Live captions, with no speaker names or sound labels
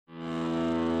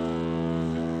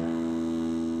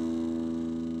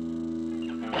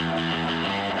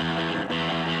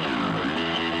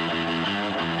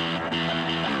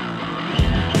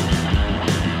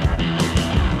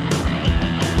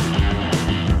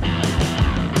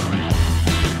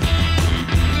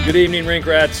Good evening, Rink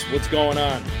Rats. What's going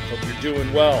on? Hope you're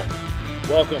doing well.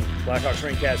 Welcome, Blackhawks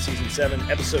Rinkcast Season 7,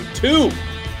 Episode 2.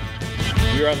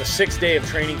 We are on the 6th day of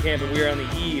training camp, and we are on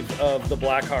the eve of the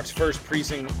Blackhawks' first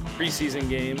preseason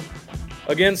game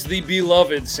against the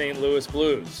beloved St. Louis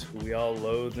Blues, who we all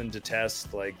loathe and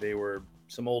detest like they were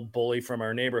some old bully from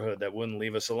our neighborhood that wouldn't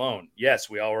leave us alone. Yes,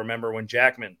 we all remember when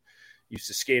Jackman used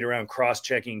to skate around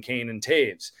cross-checking Kane and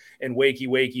Taves and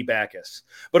wakey Bacchus.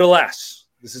 But alas,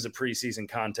 this is a preseason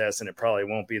contest, and it probably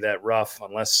won't be that rough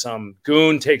unless some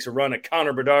goon takes a run at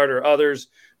Connor Bedard or others,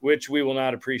 which we will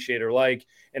not appreciate or like,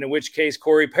 and in which case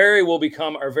Corey Perry will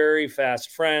become our very fast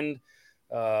friend,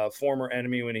 former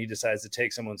enemy when he decides to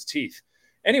take someone's teeth.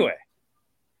 Anyway,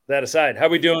 that aside, how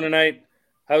we doing tonight?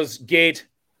 How's Gate,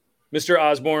 Mr.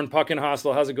 Osborne, Puck and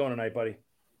Hostel? How's it going tonight, buddy?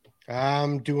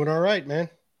 I'm doing all right, man.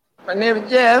 My name is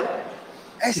Jeff.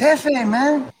 It's Hefe,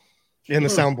 man. And the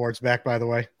soundboard's back, by the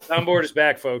way. Soundboard is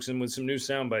back, folks, and with some new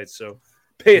sound bites, so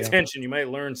pay attention. You might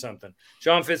learn something.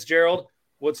 Sean Fitzgerald,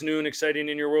 what's new and exciting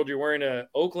in your world? You're wearing a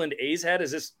Oakland A's hat.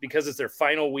 Is this because it's their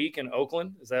final week in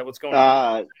Oakland? Is that what's going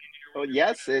on? Well,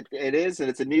 yes, it is, and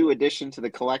it's a new addition to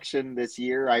the collection this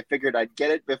year. I figured I'd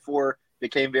get it before it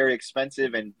became very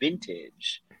expensive and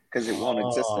vintage because it won't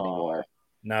exist anymore.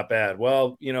 Not bad.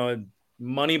 Well, you know,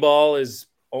 Moneyball is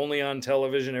only on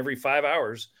television every 5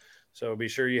 hours. So be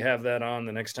sure you have that on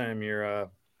the next time you're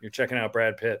checking out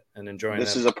Brad Pitt and enjoying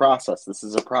This that. is a process. This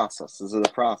is a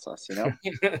process, you know?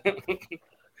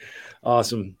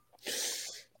 Awesome.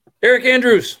 Eric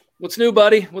Andrews, what's new,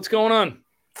 buddy? What's going on?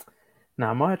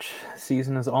 Not much.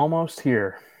 Season is almost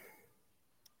here.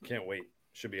 Can't wait.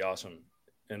 Should be awesome.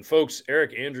 And folks,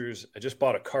 Eric Andrews, I just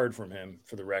bought a card from him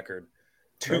for the record.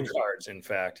 2 cards, in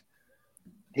fact.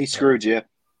 He screwed you.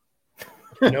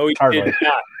 No, he did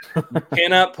not. You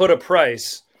cannot put a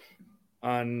price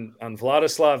on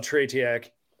Vladislav Tretiak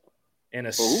and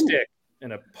a stick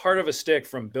and a part of a stick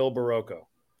from Bill Barocco.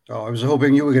 Oh, I was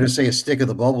hoping you were going to say a stick of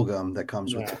the bubble gum that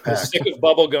comes with the pack. A stick of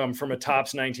bubble gum from a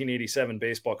Topps 1987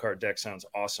 baseball card deck sounds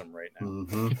awesome right now.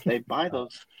 Mm-hmm. They buy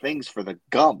those things for the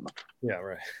gum. Yeah,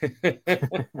 right.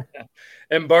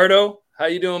 And Bardo, how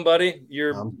you doing, buddy?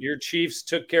 Your Chiefs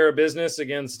took care of business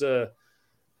against a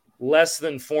less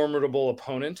than formidable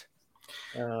opponent.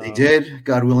 They did.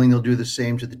 God willing, they'll do the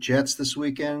same to the Jets this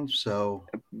weekend. So,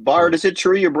 Bard, is it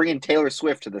true you're bringing Taylor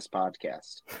Swift to this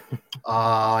podcast?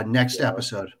 Next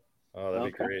episode. Oh,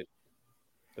 that'd be great.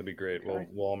 That'd be great. We'll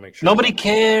all make sure. Nobody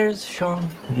cares, Sean.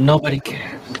 Nobody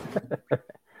cares.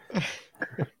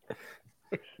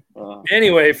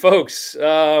 Anyway, folks,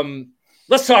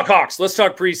 let's talk Hawks. Let's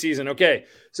talk preseason. Okay,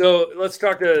 so let's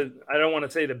talk I don't want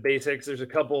to say the basics. There's a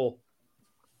couple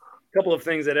of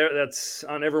things that's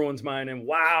on everyone's mind. And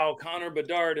wow, Connor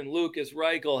Bedard and Lucas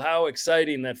Reichel, how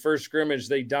exciting that first scrimmage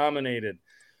they dominated.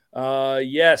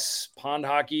 Yes, pond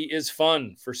hockey is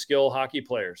fun for skill hockey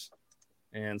players.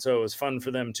 And so it was fun for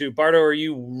them too. Bardo, are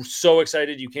you so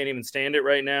excited you can't even stand it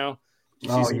right now? You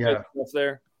see some good stuff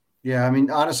there? Yeah, I mean,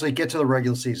 honestly, get to the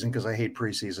regular season because I hate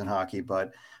preseason hockey,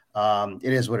 but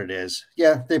it is what it is.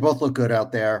 Yeah, they both look good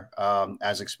out there,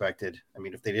 as expected. I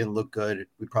mean, if they didn't look good,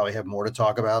 we'd probably have more to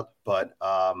talk about. But,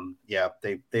 yeah,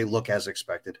 they look as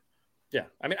expected. Yeah,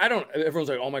 I mean, everyone's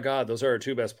like, oh, my God, those are our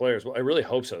 2 best players. Well, I really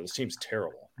hope so. This team's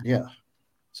terrible. Yeah.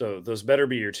 So those better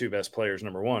be your 2 best players,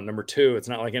 number one. Number 2, it's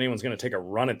not like anyone's going to take a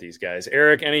run at these guys.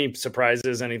 Eric, any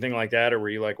surprises, anything like that? Or were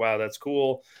you like, wow, that's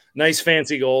cool. Nice,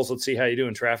 fancy goals. Let's see how you do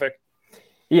in traffic.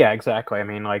 Yeah, exactly. I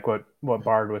mean, like what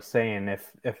Bard was saying, if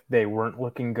they weren't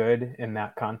looking good in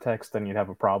that context, then you'd have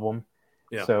a problem.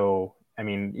 Yeah. So, I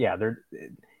mean,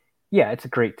 it's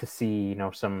great to see, you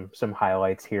know, some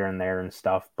highlights here and there and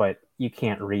stuff, but you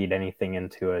can't read anything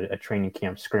into a training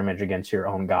camp scrimmage against your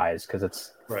own guys because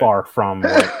it's far from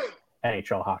what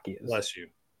NHL hockey is. Bless you,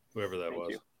 whoever that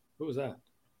was. Who was that?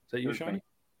 Is that you, Shawnee?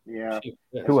 Yeah.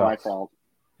 Who else? My fault.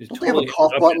 Don't they have a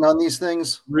cough button on these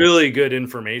things? Really good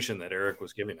information that Eric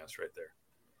was giving us right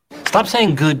there. Stop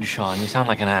saying good, Sean. You sound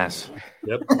like an ass.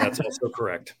 Yep, that's also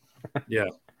correct. Yeah.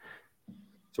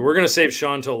 So we're going to save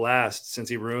Sean till last since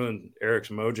he ruined Eric's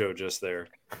mojo just there.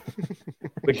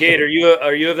 But Gate, are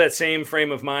you of that same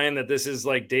frame of mind that this is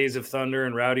like Days of Thunder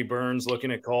and Rowdy Burns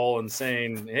looking at Cole and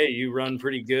saying, hey, you run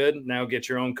pretty good. Now get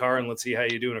your own car and let's see how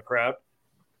you do in a crowd?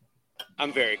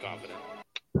 I'm very confident.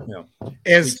 Yeah.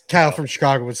 As Kyle from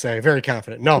Chicago would say, very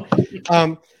confident. No,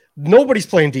 nobody's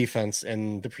playing defense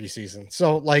in the preseason.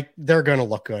 So like they're going to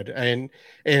look good. And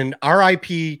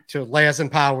RIP to Laz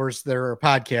and Powers, their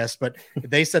podcast, but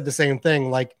they said the same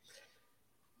thing. Like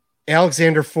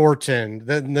Alexander Fortin,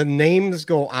 the names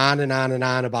go on and on and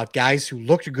on about guys who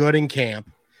looked good in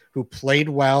camp, who played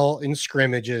well in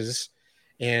scrimmages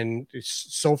and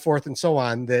so forth and so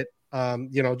on that,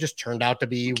 just turned out to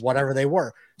be whatever they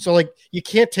were. So like, you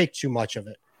can't take too much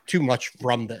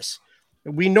from this.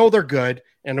 We know they're good,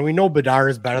 and we know Bedard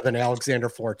is better than Alexander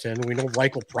Fortin. We know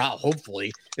Reichel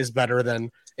hopefully is better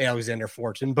than Alexander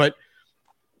Fortin, but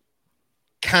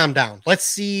calm down. Let's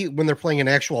see when they're playing an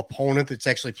actual opponent that's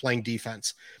actually playing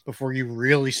defense before you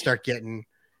really start getting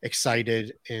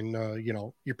excited and,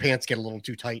 your pants get a little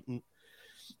too tight in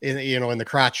the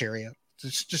crotch area.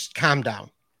 Just calm down.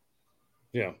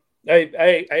 Yeah,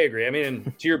 I agree. I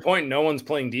mean, to your point, no one's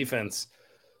playing defense.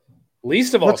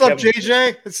 Least of all, what's up,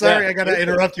 JJ? Sorry, I got to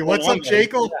interrupt you. What's up,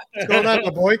 Jekyll? What's going on,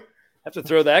 my boy? Have to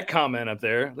throw that comment up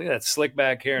there. Look at that slick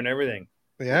back hair and everything.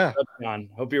 Yeah. John,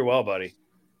 hope you're well, buddy.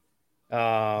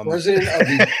 President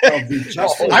of the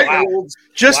Justin Fields.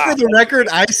 For the record,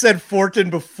 I said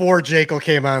Fortin before Jekyll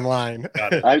came online.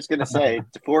 I was going to say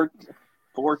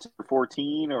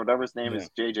 14 or whatever his name is,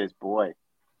 JJ's boy.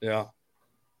 Yeah.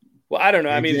 Well, I don't know.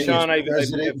 I mean, Sean,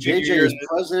 JJ is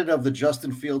president of the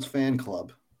Justin Fields fan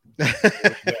club.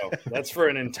 That's for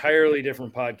an entirely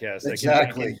different podcast.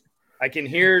 Exactly. I can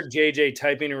hear JJ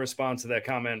typing a response to that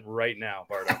comment right now,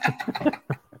 Bardo.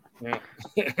 Yeah.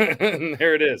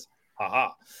 There it is.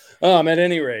 Haha. At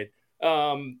any rate,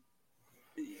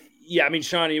 yeah, I mean,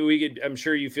 Sean, I'm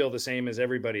sure you feel the same as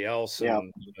everybody else. Yeah.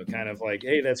 And, kind of like,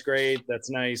 hey, that's great. That's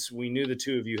nice. We knew the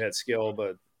two of you had skill,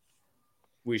 but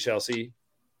we shall see.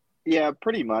 Yeah,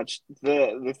 pretty much.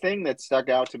 The thing that stuck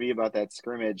out to me about that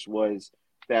scrimmage was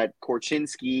that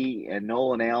Korchinski and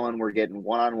Nolan Allen were getting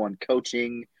one-on-one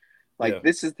coaching.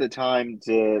 This is the time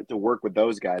to work with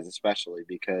those guys, especially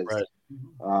because,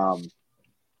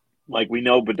 we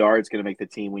know Bedard's going to make the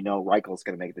team. We know Reichel's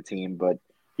going to make the team, but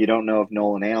you don't know if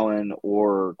Nolan Allen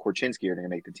or Korchinski are going to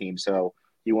make the team. So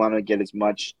you want to get as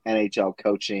much NHL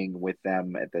coaching with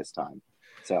them at this time.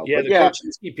 So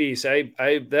Korchinski piece,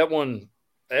 that one.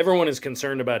 Everyone is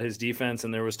concerned about his defense,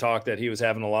 and there was talk that he was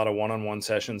having a lot of one-on-one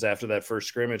sessions after that first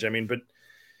scrimmage. I mean, but,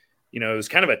 it was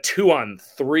kind of a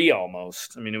 2-on-3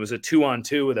 almost. I mean, it was a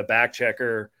 2-on-2 with a back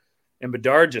checker, and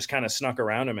Bedard just kind of snuck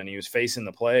around him, and he was facing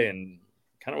the play and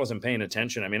kind of wasn't paying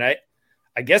attention. I mean, I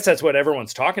guess that's what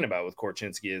everyone's talking about with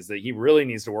Korchinski is that he really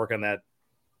needs to work on that,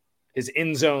 his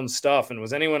in-zone stuff. And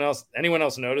was anyone else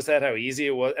notice that, how easy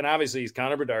it was? And obviously he's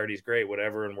Connor Bedard, he's great,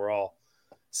 whatever, and we're all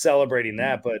celebrating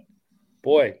that, but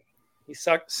boy, he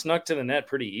snuck to the net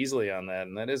pretty easily on that,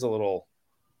 and that is a little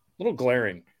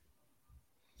glaring.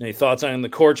 Any thoughts on the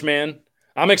Korch man?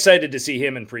 I'm excited to see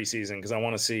him in preseason because I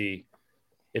want to see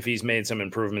if he's made some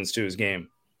improvements to his game.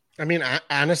 I mean,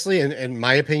 honestly, and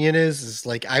my opinion is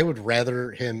like I would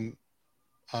rather him,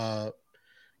 do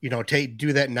that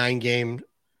 9-game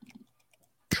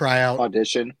tryout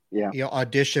audition,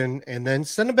 audition, and then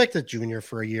send him back to junior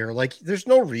for a year. Like, there's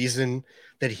no reason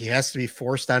that he has to be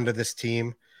forced onto this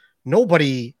team.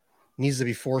 Nobody needs to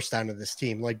be forced onto this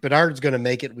team. Like, Bedard's going to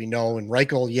make it, we know, and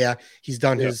Reichel, he's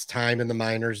done his time in the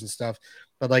minors and stuff.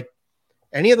 But like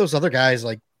any of those other guys,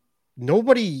 like none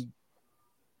of these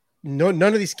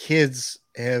kids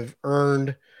have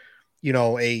earned,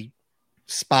 a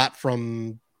spot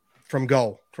from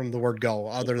the word go,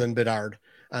 other than Bedard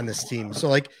on this team. So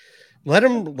like, let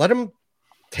him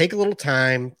take a little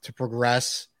time to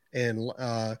progress and,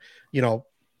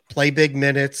 play big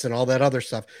minutes and all that other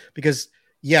stuff, because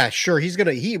sure,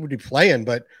 he would be playing,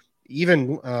 but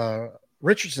even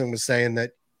Richardson was saying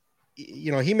that,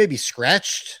 he may be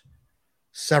scratched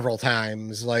several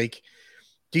times. Like,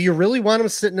 do you really want him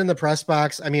sitting in the press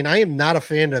box? I mean, I am not a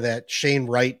fan of that Shane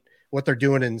Wright, what they're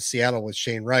doing in Seattle with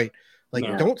Shane Wright. Like,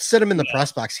 don't sit him in the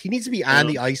press box. He needs to be on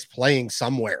the ice playing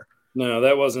somewhere. No,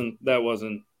 that wasn't a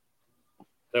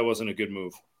good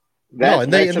move.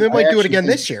 And they might do it again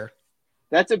this year.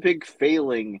 That's a big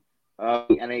failing of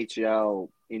the NHL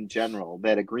in general,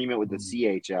 that agreement with the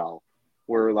CHL,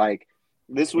 where like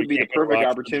this would be the perfect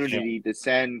opportunity to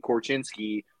send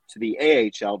Korchinski to the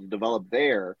AHL to develop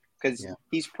there, because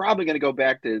he's probably going to go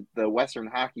back to the Western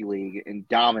Hockey League and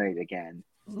dominate again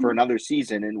for another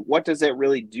season. And what does that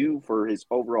really do for his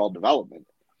overall development?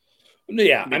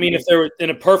 Yeah, I mean, if there were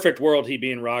in a perfect world, he'd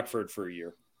be in Rockford for a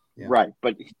year. Yeah. Right,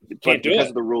 but because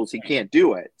of the rules, he can't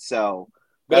do it. So,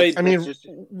 what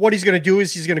he's going to do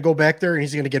is he's going to go back there and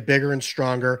he's going to get bigger and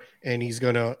stronger, and he's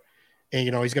going to, he's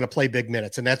going to play big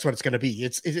minutes, and that's what it's going to be.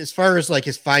 It's as far as like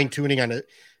his fine tuning on it,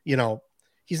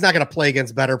 he's not going to play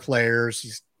against better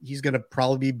players. He's going to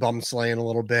probably be bum slaying a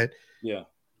little bit. Yeah.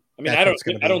 I mean,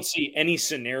 I don't see any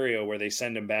scenario where they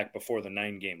send him back before the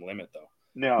 9-game limit, though.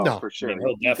 No, for sure. I mean,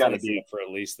 he'll definitely be up for at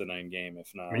least the 9 game, if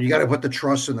not. I mean, you got to put the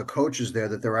trust in the coaches there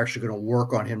that they're actually going to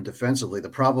work on him defensively. The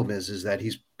problem is that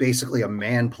he's basically a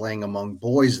man playing among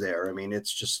boys there. I mean,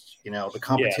 it's just, the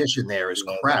competition there is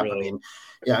crap. Really,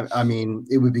 I mean,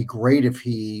 it would be great if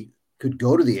he could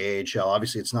go to the AHL.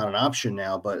 Obviously, it's not an option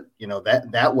now, but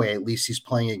that way at least he's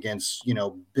playing against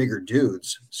bigger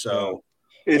dudes. So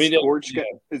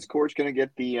is Corch going to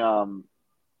get the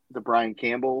Brian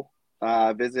Campbell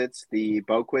visits, the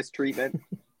Boquist treatment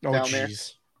down there?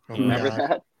 Remember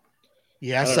that?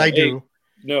 Yes, I do.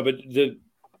 No, but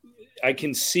I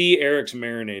can see Eric's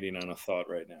marinating on a thought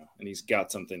right now, and he's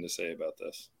got something to say about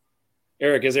this.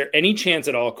 Eric, is there any chance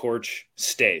at all Corch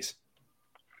stays?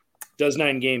 Does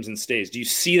 9 games and stays? Do you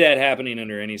see that happening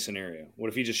under any scenario? What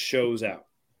if he just shows out?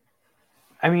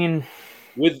 I mean,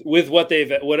 with with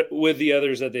the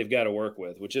others that they've got to work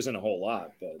with, which isn't a whole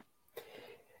lot, but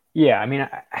yeah, I mean,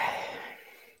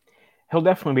 he'll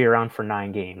definitely be around for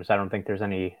 9 games. I don't think there's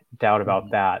any doubt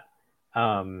about that.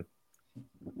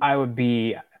 I would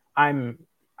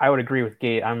agree with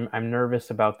Gate. I'm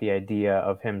nervous about the idea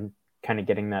of him kind of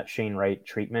getting that Shane Wright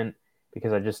treatment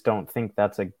because I just don't think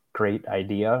that's a great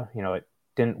idea. It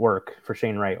didn't work for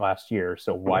Shane Wright last year,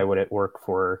 so why would it work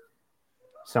for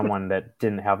someone that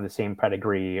didn't have the same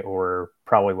pedigree or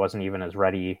probably wasn't even as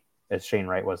ready as Shane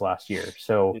Wright was last year?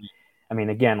 So, I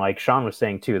mean, again, like Sean was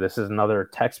saying too, this is another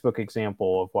textbook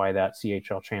example of why that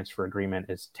CHL transfer agreement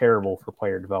is terrible for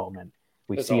player development.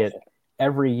 We see it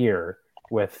every year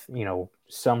with,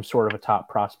 some sort of a top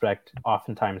prospect,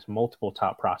 oftentimes multiple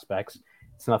top prospects.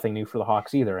 It's nothing new for the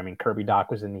Hawks either. I mean, Kirby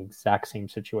Doc was in the exact same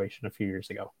situation a few years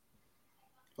ago.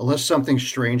 Unless something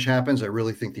strange happens, I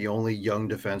really think the only young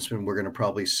defenseman we're going to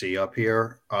probably see up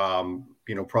here,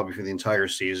 probably for the entire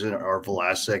season, are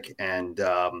Vlasic and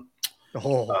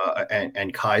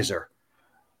Kaiser.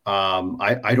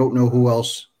 I don't know who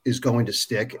else is going to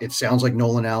stick. It sounds like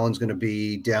Nolan Allen's going to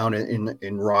be down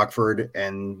in Rockford,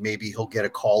 and maybe he'll get a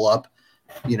call up,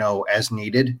 as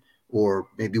needed, or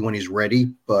maybe when he's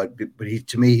ready. But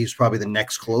to me, he's probably the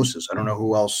next closest. I don't know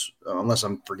who else, unless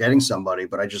I'm forgetting somebody.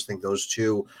 But I just think those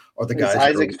two are the guys. Is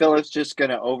Isaac Phillips just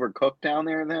going to overcook down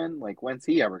there then? Like, when's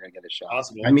he ever going to get a shot?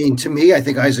 Possible. I mean, to me, I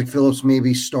think Isaac Phillips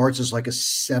maybe starts as like a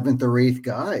 7th or 8th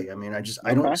guy. I mean, I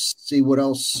don't see what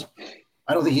else.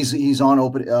 I don't think he's on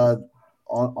open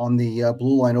on the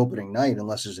blue line opening night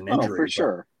unless there's an injury. For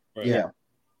sure. Right. Yeah.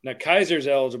 Now Kaiser's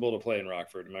eligible to play in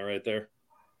Rockford. Am I right there?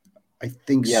 I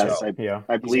think yes, so.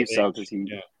 I believe so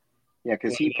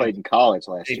because he played in college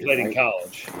last year. He played in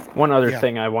college. One other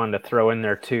thing I wanted to throw in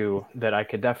there too that I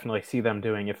could definitely see them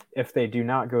doing if they do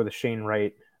not go the Shane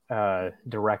Wright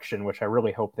direction, which I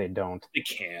really hope they don't. They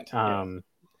can't.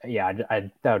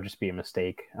 That would just be a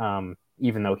mistake.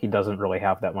 Even though he doesn't really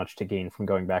have that much to gain from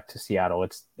going back to Seattle,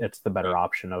 it's the better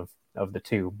option of the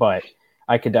two. But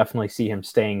I could definitely see him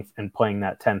staying and playing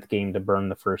that 10th game to burn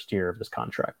the first year of his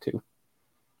contract too,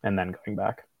 and then going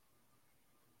back.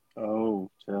 And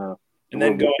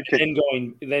then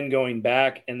going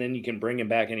back, and then you can bring him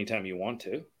back anytime you want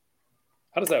to.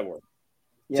 How does that work?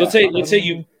 Yeah. So let's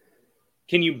say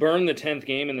can you burn the 10th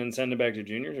game and then send him back to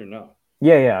juniors or no?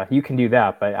 Yeah, you can do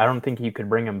that, but I don't think you could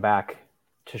bring him back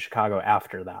to Chicago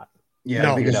after that.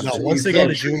 Yeah, because once they go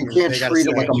to juniors, you can't treat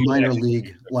it like a minor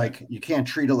league. Like you can't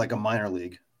treat it like a minor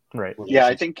league. Right. Yeah,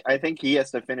 I think he has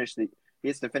to finish the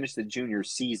junior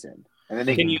season, and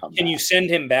then can you send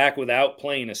him back without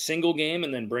playing a single game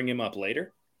and then bring him up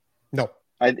later? No.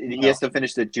 He has to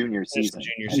finish the junior season.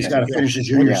 He's got to finish the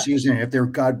junior season. If they're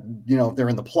if they're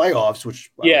in the playoffs,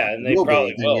 which and they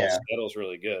probably will. Seattle's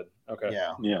really good. Okay.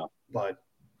 Yeah. But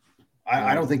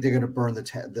I don't think they're going to burn the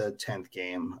 10th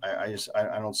game. I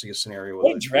don't see a scenario.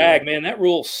 What a drag, man! That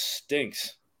rule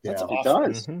stinks. That's awful. It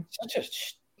does. Mm-hmm.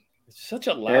 Such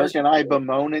a lousy. Eric and I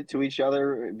bemoan it to each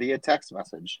other via text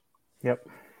message. Yep.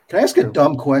 Can I ask a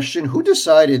dumb question? Who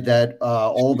decided that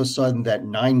all of a sudden that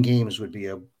 9 games would be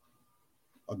a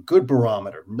good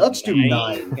barometer? Nuts do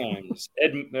 9 times.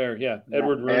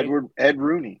 Edward Rooney. Ed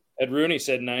Rooney. Ed Rooney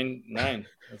said 9.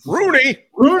 Rooney.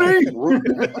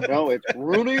 No, it's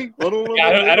Rooney.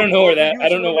 I don't know where that. I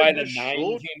don't know why the 9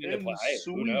 came into play.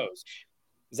 Who knows?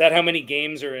 Is that how many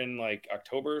games are in like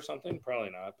October or something? Probably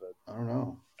not. But I don't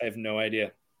know. I have no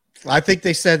idea. I think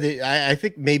they said that. I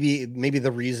think maybe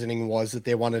the reasoning was that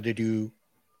they wanted to do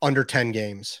under 10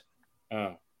 games.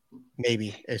 Oh,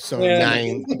 maybe. So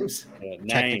 9 9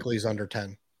 technically is under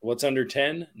 10. What's under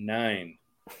 10? 9.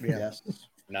 Yes.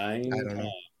 9. I don't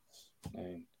know.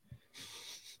 9.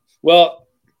 Well,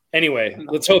 Anyway,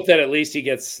 let's hope that at least he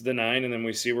gets the 9, and then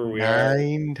we see where we are.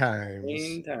 9 times.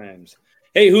 9 times.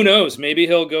 Hey, who knows? Maybe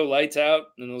he'll go lights out,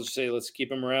 and they'll just say, let's keep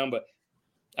him around. But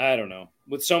I don't know.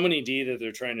 With so many D that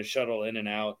they're trying to shuttle in and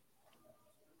out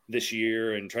this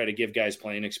year and try to give guys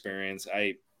playing experience,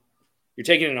 you're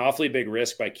taking an awfully big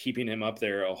risk by keeping him up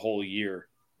there a whole year.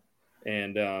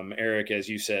 And Eric, as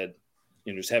you said,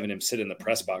 just having him sit in the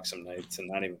press box some nights and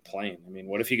not even playing. I mean,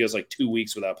 what if he goes like 2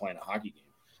 weeks without playing a hockey game?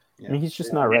 Yeah. I mean, he's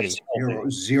just not ready.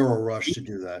 Zero rush to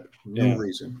do that. No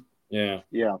reason. Yeah.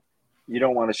 You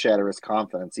don't want to shatter his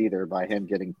confidence either by him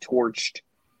getting torched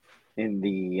in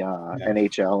the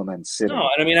NHL and then sitting. No,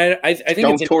 I mean, I think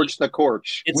don't torch the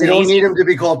corch. We don't need him to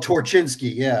be called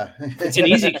Torchinsky. Yeah, it's an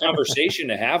easy conversation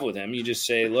to have with him. You just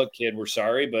say, "Look, kid, we're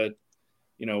sorry, but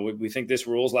we think this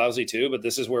rule's lousy too. But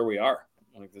this is where we are.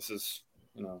 Like this is,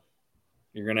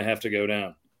 you're gonna have to go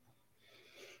down.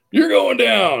 You're going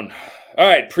down." All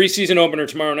right, preseason opener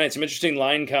tomorrow night. Some interesting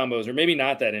line combos, or maybe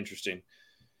not that interesting.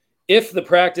 If the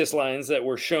practice lines that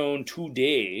were shown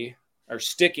today are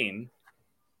sticking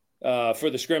for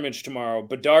the scrimmage tomorrow,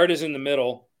 Bedard is in the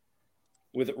middle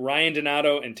with Ryan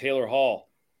Donato and Taylor Hall.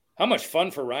 How much fun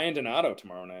for Ryan Donato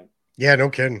tomorrow night? Yeah, no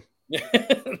kidding.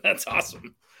 That's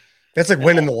awesome. That's like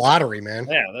winning the lottery, man.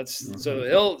 Yeah,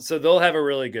 so they'll have a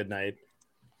really good night.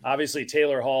 Obviously,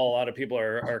 Taylor Hall, a lot of people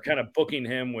are kind of booking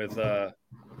him with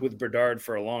Bedard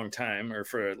for a long time, or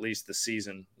for at least the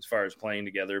season as far as playing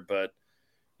together. But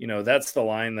that's the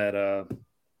line that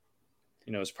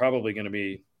is probably going to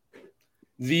be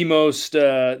the most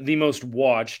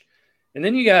watched. And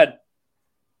then you got,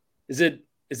 is it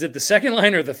the second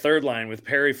line or the third line with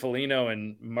Perry Foligno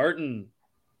and Martin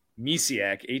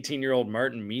Misiak, 18-year-old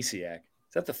Martin Misiak?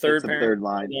 Is that the third? Third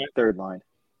line.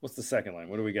 What's the second line?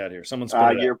 What do we got here? Someone's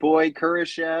your boy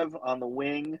Kurashev on the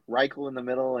wing, Reichel in the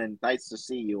middle, and nice to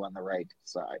see you on the right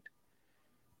side.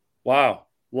 Wow,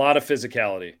 a lot of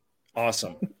physicality.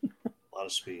 Awesome. A lot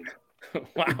of speed.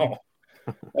 Wow.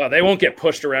 Well, they won't get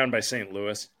pushed around by St.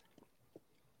 Louis.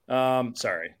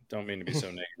 Sorry, don't mean to be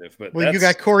so negative, but you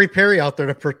got Corey Perry out there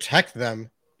to protect them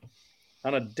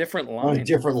on a different line.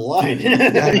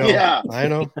 I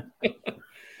know.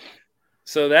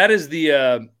 So that is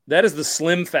the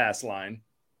slim fast line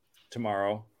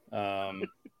tomorrow.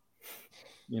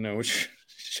 Which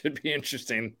should be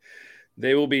interesting.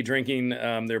 They will be drinking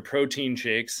their protein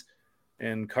shakes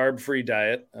and carb-free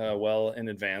diet well in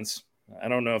advance. I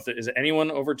don't know if is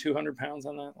anyone over 200 pounds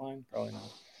on that line. Probably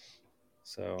not.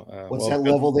 So what's that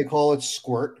level they call it?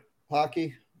 Squirt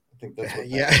hockey. I think that's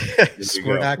what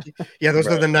squirt hockey. Yeah, those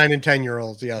are the 9 and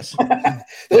 10-year-olds. Yes,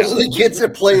 those are the kids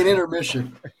that play in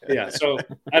intermission. Yeah. So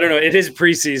I don't know. It is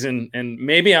preseason, and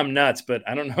maybe I'm nuts, but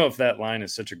I don't know if that line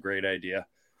is such a great idea.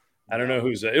 I don't know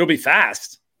it'll be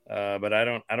fast, but I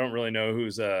don't really know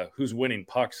who's winning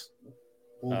pucks.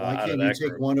 Well, why can't you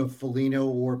take one of Foligno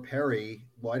or Perry?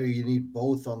 Why do you need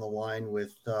both on the line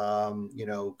with,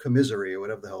 Commissary or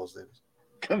whatever the hell is that?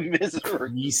 Commissary.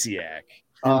 Misiak.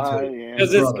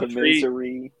 Because it's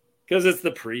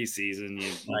the preseason.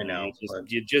 I know.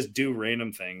 You just do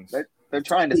random things. They're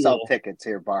trying to sell tickets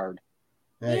here, Bard.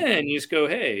 Yeah, and you just go,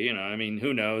 hey,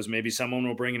 who knows? Maybe someone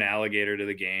will bring an alligator to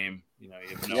the game. You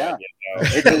have no idea.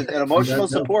 It's an emotional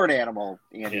support animal.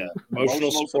 Andy. Yeah,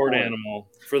 emotional support animal.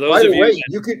 For those By the of way,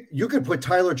 you could put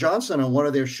Tyler Johnson on one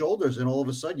of their shoulders, and all of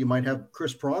a sudden you might have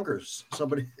Chris Prongers.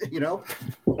 Somebody,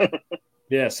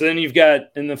 Yeah. So then you've got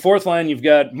in the fourth line, you've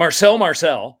got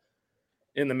Marcel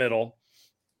in the middle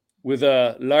with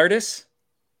Lardis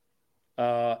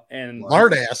and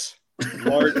Lardass.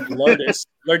 Lardis.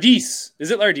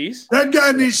 Is it Lardis? That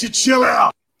guy needs to chill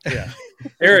out. Yeah.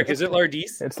 Eric, is it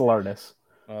Lardis? It's Lardis.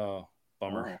 Oh,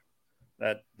 bummer.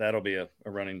 That'll be a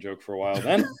running joke for a while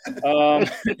then. I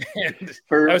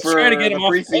was trying to get him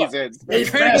off preseason. Hey,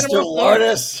 faster,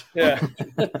 Lardis. Yeah.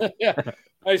 Yeah.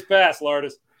 Nice pass,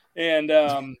 Lardis. And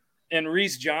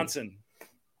Reese Johnson.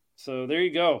 So there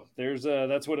you go. There's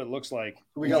that's what it looks like.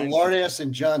 We got Lardis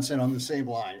and Johnson on the same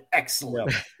line.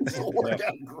 Excellent. It'll work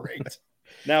out great.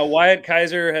 Now Wyatt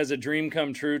Kaiser has a dream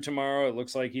come true tomorrow. It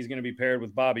looks like he's going to be paired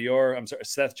with Bobby Orr. I'm sorry,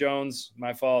 Seth Jones.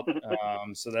 My fault.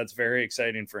 So that's very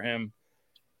exciting for him.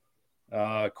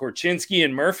 Korchinski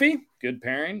and Murphy, good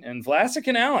pairing, and Vlasic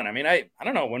and Allen. I mean, I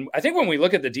don't know. I think when we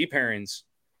look at the D pairings,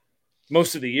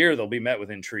 most of the year they'll be met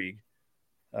with intrigue,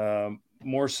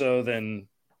 more so than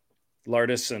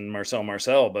Lardis and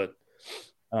Marcel. But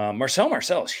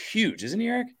Marcel is huge, isn't he,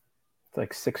 Eric? It's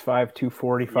like 6'5",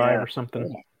 245 or something. Oh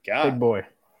my God, big boy.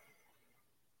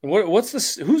 What's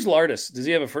this? Who's Lardis? Does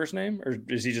he have a first name, or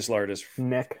is he just Lardis?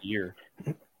 Nick. Year.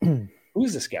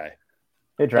 Who's this guy?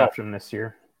 They drafted him this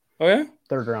year. Oh yeah,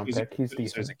 3rd round pick. He's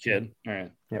decent. He's a kid. All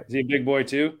right. Yep. Is he a big boy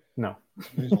too? No.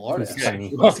 He's a large.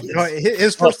 Tiny.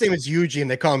 His first name is Eugene.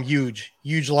 They call him Huge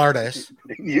Lardis.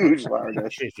 Huge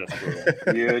Lardis.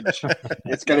 Huge.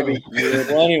 It's going to be huge.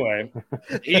 Well, anyway,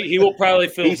 he will probably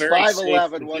feel He's very 5'11",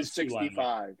 safe with his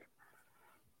 165.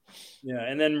 Yeah,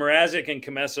 and then Mrazek and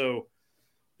Comesso,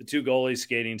 the two goalies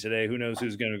skating today. Who knows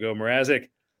who's going to go? Mrazek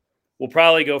will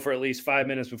probably go for at least 5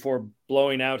 minutes before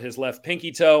blowing out his left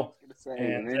pinky toe.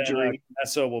 And an injury.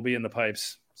 Comesso will be in the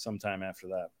pipes sometime after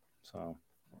that. So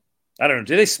I don't know.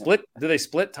 Do they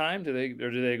split time? Do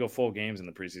they go full games in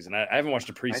the preseason? I haven't watched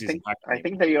a preseason. I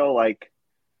think they go like.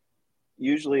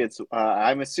 Usually it's.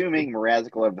 I'm assuming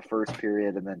Mrazek will have the first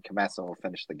period, and then Comesso will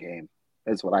finish the game.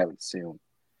 That's what I would assume.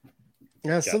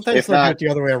 Yeah, sometimes they do it the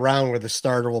other way around, where the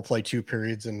starter will play 2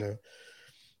 periods and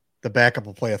the backup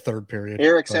will play a 3rd period.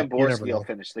 Eric Samborski will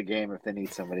finish the game if they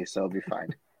need somebody, so it'll be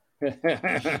fine.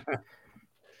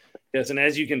 Yes, and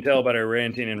as you can tell by our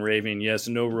ranting and raving, yes,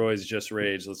 no Roy's just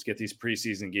rage. Let's get these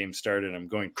preseason games started. I'm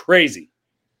going crazy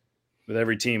with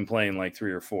every team playing like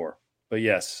 3 or 4. But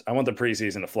yes, I want the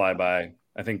preseason to fly by.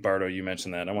 I think, Bardo, you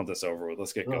mentioned that. I want this over with.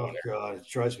 Let's get going. Oh, God, it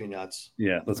drives me nuts.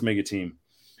 Yeah, let's make a team.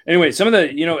 Anyway, some of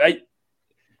the,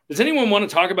 does anyone want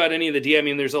to talk about any of the D? I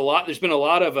mean, there's been a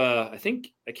lot of, I can't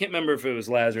remember if it was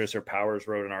Lazarus or Powers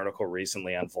wrote an article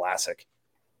recently on Vlasic.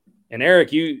 And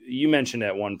Eric, you mentioned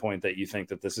at one point that you think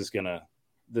that this is gonna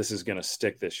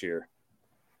stick this year.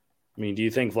 I mean, do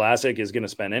you think Vlasic is going to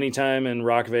spend any time in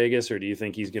Rock Vegas, or do you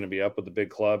think he's going to be up with the big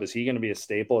club? Is he going to be a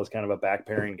staple as kind of a back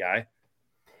pairing guy?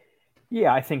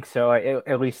 Yeah, I think so.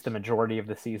 At least the majority of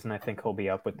the season, I think he'll be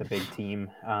up with the big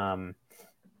team. I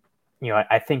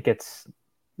think it's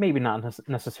maybe not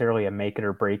necessarily a make it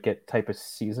or break it type of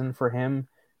season for him.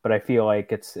 But I feel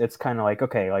like it's kind of like,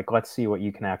 okay, like let's see what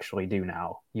you can actually do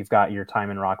now. You've got your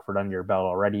time in Rockford under your belt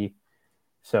already.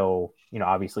 So,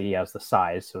 obviously he has the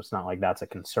size, so it's not like that's a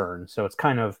concern. So it's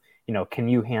kind of, can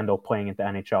you handle playing at the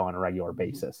NHL on a regular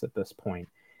basis at this point?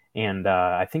 And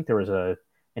I think there was an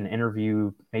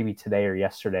interview maybe today or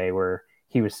yesterday where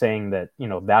he was saying that,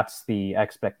 that's the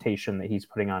expectation that he's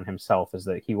putting on himself, is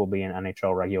that he will be an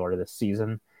NHL regular this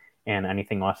season, and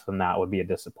anything less than that would be a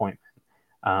disappointment.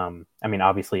 I mean,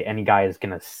 obviously any guy is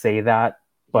going to say that,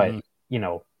 but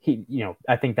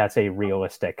I think that's a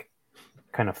realistic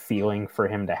kind of feeling for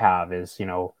him to have is,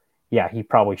 he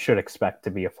probably should expect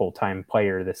to be a full-time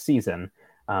player this season.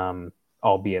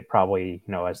 Albeit probably,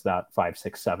 as that 5,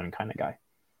 6, 7 kind of guy.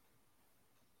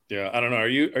 Yeah. I don't know. Are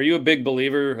you a big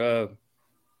believer,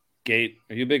 Gate?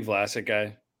 Are you a big Vlasic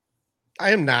guy?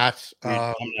 I am not.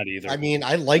 I'm not either. I mean,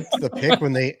 I liked the pick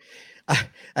when they,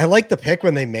 I like the pick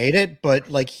when they made it, but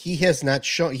like he has not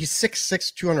shown. He's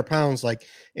 6'6", 200 pounds. Like,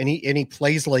 and he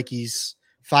plays like he's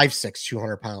 5'6",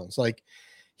 200 pounds. Like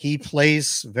he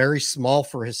plays very small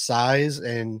for his size.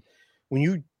 And when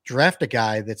you draft a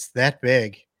guy that's that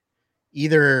big,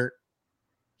 either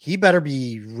he better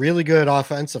be really good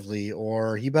offensively,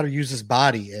 or he better use his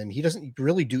body, and he doesn't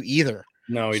really do either.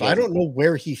 No, so I don't know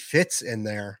where he fits in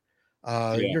there.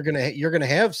 You're gonna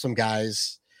have some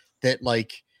guys that,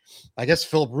 like, I guess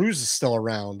Philip Ruse is still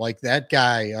around. Like that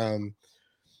guy,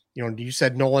 you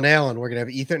said Nolan Allen. We're gonna have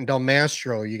Ethan Del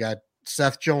Mastro. You got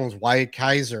Seth Jones, Wyatt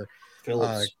Kaiser,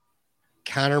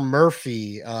 Connor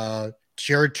Murphy,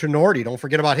 Jared Tenorti. Don't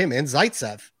forget about him, and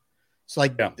Zaitsev. So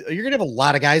you're gonna have a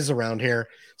lot of guys around here.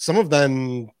 Some of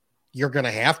them you're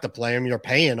gonna have to play them. You're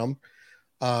paying them.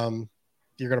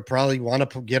 You're gonna probably want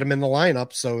to get him in the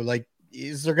lineup. So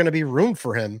is there gonna be room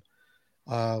for him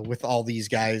with all these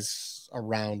guys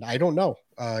around? I don't know.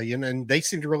 And they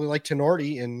seem to really like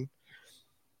Tenorti, and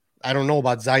I don't know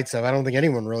about Zaitsev. I don't think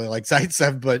anyone really likes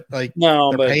Zaitsev, but they're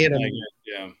paying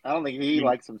him. I don't think he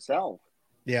likes himself.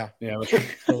 Yeah.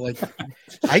 So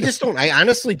I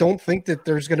honestly don't think that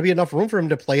there's going to be enough room for him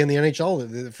to play in the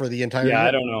NHL for the entire year. I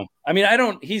don't know. I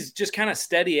mean, he's just kind of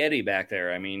steady Eddie back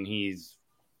there. I mean,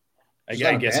 I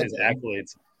guess his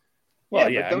accolades. Well,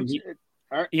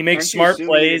 he makes smart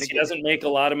plays. He doesn't make a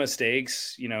lot of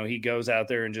mistakes. He goes out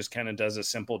there and just kind of does a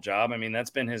simple job. I mean, that's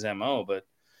been his MO, but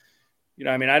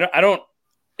I mean, I don't,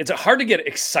 it's hard to get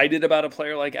excited about a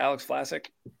player like Alex Vlasic.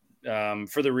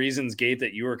 For the reasons, Gate,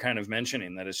 that you were kind of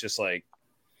mentioning, that it's just like,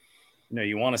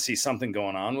 you want to see something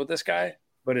going on with this guy,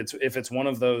 but if it's one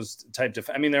of those type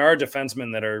I mean, there are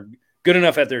defensemen that are good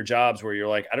enough at their jobs where you're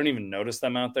like, I don't even notice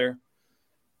them out there.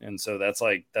 And so that's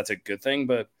a good thing,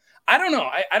 but I don't know.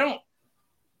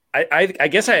 I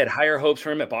guess I had higher hopes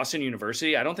for him at Boston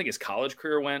University. I don't think his college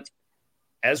career went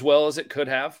as well as it could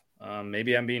have.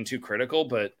 Maybe I'm being too critical,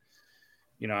 but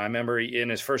I remember in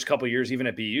his first couple of years, even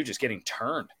at BU, just getting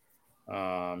turned.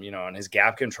 and his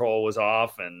gap control was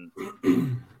off, and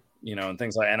and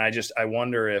things like. And I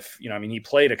wonder if he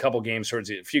played a couple games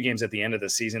towards a few games at the end of the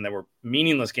season that were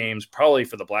meaningless games, probably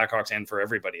for the Blackhawks and for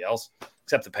everybody else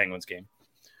except the Penguins game.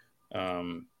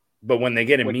 But when they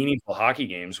get in meaningful hockey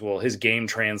games, will his game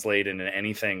translate into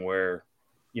anything where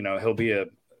he'll be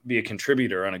a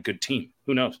contributor on a good team?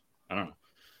 Who knows? I don't know.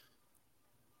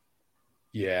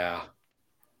 Yeah.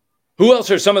 Who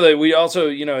else are some of we also,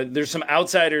 there's some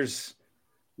outsiders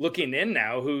looking in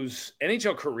now whose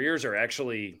NHL careers are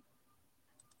actually,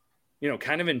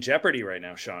 kind of in jeopardy right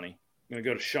now, Shawnee. I'm going to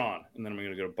go to Sean, and then I'm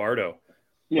going to go to Bardo.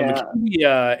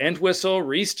 Yeah. Entwistle,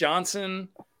 Reese Johnson,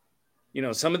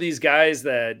 some of these guys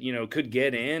that, could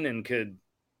get in and could,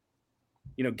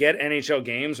 get NHL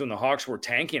games when the Hawks were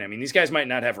tanking. I mean, these guys might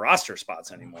not have roster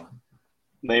spots anymore.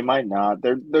 They might not.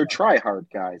 They're try-hard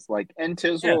guys. Like,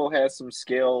 Entwistle has some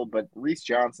skill, but Reese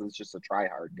Johnson's just a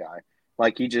try-hard guy.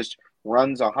 Like, he just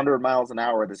runs 100 miles an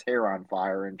hour with his hair on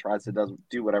fire and tries to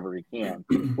do whatever he can,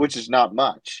 which is not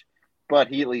much, but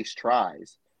he at least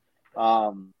tries.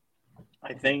 I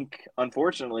think,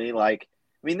 unfortunately,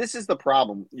 this is the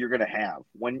problem you're going to have.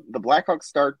 When the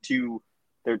Blackhawks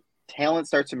their talent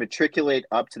starts to matriculate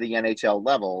up to the NHL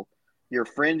level, your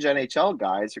fringe NHL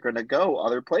guys are going to go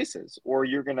other places, or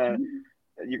you're going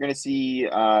to see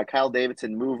Kyle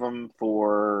Davidson move them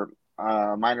for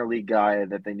a minor league guy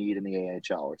that they need in the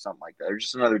AHL or something like that. Or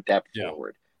just another depth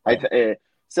forward.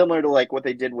 Similar to what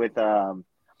they did with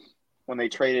when they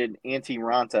traded Antti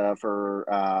Ranta for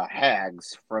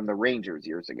Hags from the Rangers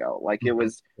years ago. It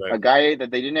was a guy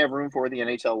that they didn't have room for at the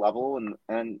NHL level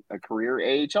and a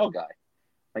career AHL guy.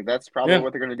 That's probably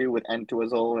what they're going to do with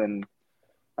Entwistle and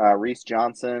Reese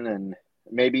Johnson and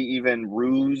maybe even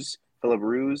Philip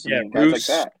Ruse, guys like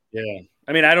that. Yeah.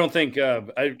 I don't think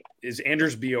is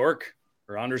Anders Bjork,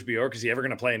 is he ever going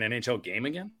to play an NHL game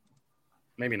again?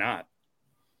 Maybe not.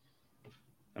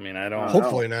 I don't.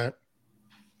 Hopefully not.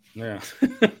 Yeah.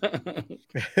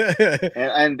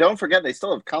 and don't forget, they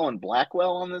still have Colin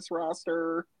Blackwell on this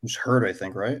roster. Who's hurt, I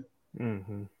think, right?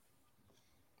 Mm-hmm.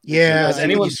 Yeah.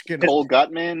 Cole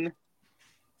Gutman.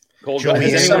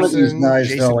 Joey Anderson,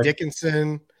 Jason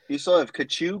Dickinson. You still have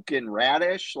Kachuk and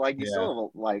Radish.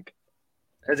 Still have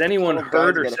Has anyone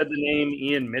heard or said the name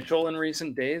Ian Mitchell in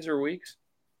recent days or weeks?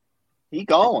 He's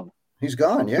gone. He's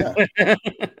gone, yeah.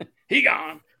 He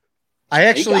gone. I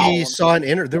actually saw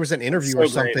there was an interview or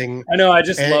something. I know. I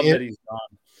just love that he's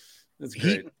gone. That's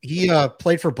great. He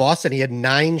played for Boston. He had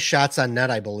 9 shots on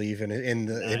net, I believe, in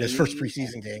his first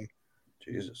preseason game.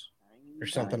 Jesus. Or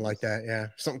something like that. Yeah.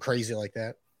 Something crazy like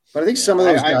that. But I think some of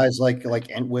those guys like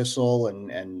Entwistle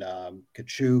and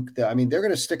Kachuk, they're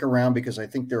going to stick around because I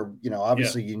think they're,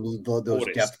 obviously you need those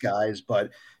depth guys,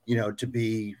 but, to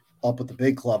be up with the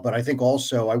big club. But I think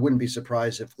also I wouldn't be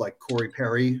surprised if Corey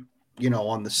Perry,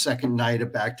 on the second night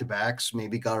of back-to-backs,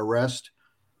 maybe got a rest,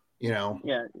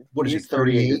 what is he,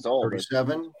 38 years old,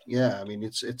 37? Yeah.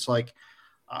 It's if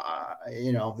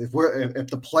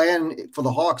the plan for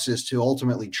the Hawks is to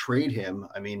ultimately trade him,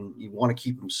 you want to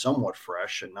keep him somewhat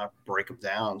fresh and not break him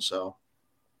down. So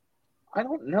I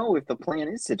don't know if the plan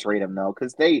is to trade him though,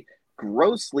 because they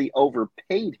grossly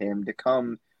overpaid him to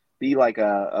come be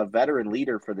a veteran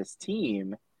leader for this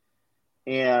team.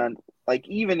 And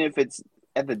even if it's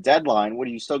at the deadline, what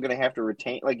are you still going to have to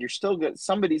retain?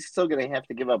 Somebody's still going to have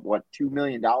to give up $2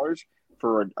 million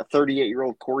for a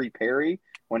 38-year-old Corey Perry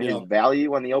when his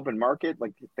value on the open market,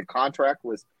 the contract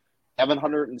was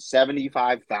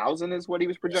 $775,000 is what he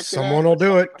was projected. Someone will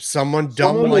do it. Someone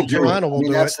dumb like Toronto will do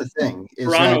it. That's the thing.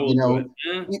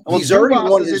 He's already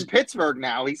won in Pittsburgh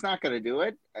now. He's not going to do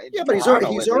it. Yeah, but he's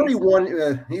already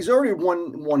won. He's already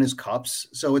won his cups.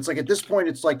 So it's at this point,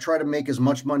 it's try to make as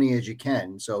much money as you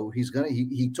can. So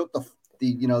he took the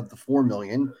 $4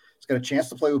 million. He's got a chance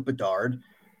to play with Bedard,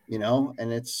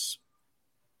 and it's.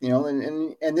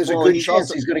 And there's a good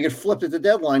chance he's going to get flipped at the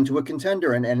deadline to a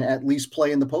contender and at least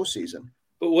play in the postseason.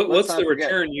 But what's the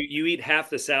return? You eat half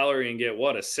the salary and get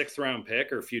what, a 6th round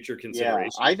pick or future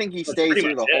consideration? Yeah, I think he stays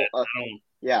here the whole.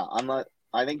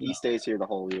 I think he stays here the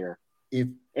whole year.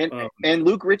 And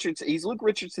Luke Richardson, he's Luke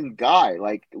Richardson's guy.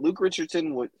 Luke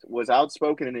Richardson was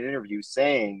outspoken in an interview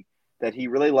saying that he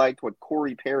really liked what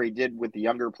Corey Perry did with the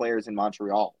younger players in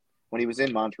Montreal when he was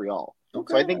in Montreal.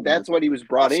 Okay. So I think that's what he was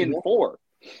brought in for.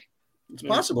 It's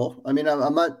possible. I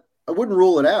wouldn't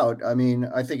rule it out. I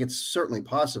think it's certainly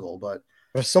possible, but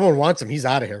if someone wants him, he's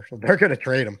out of here. So they're going to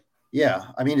trade him. Yeah.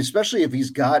 Especially if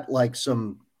he's got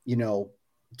some,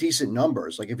 decent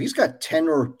numbers. If he's got 10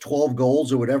 or 12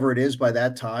 goals or whatever it is by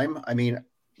that time,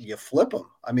 you flip him.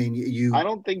 I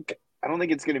don't think I don't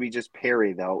think it's going to be just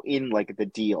Perry though in like the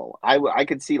deal. I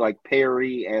could see like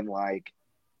Perry and like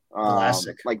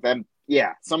like them.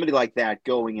 Yeah, somebody like that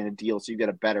going in a deal so you get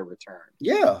a better return.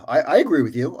 Yeah, I agree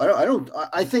with you.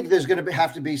 I think there's going to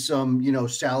have to be some,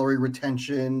 salary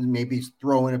retention, maybe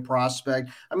throw in a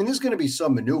prospect. I mean, there's going to be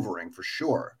some maneuvering for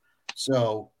sure.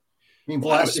 So, I mean,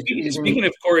 speaking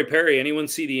of Corey Perry, anyone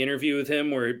see the interview with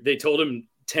him where they told him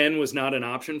 10 was not an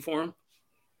option for him?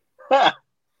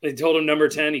 They told him number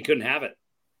 10, he couldn't have it.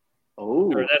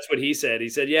 Oh, or that's what he said. He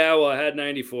said, "Yeah, well, I had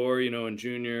 94, in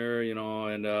junior,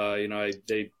 and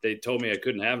they told me I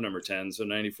couldn't have number 10, so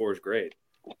 94 is great."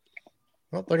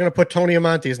 Well, they're going to put Tony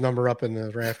Amonte's number up in the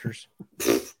rafters.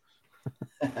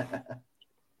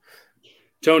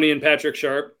 Tony and Patrick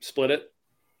Sharp split it.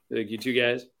 Like you two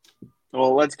guys.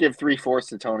 Well, let's give 3/4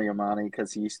 to Tony Amonte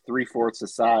because he's 3/4 the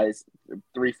size,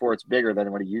 3/4 bigger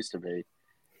than what he used to be.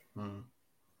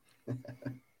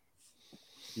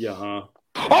 Yeah, huh?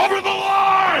 Over the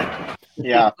line!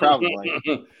 Yeah, probably.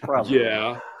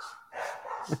 Yeah.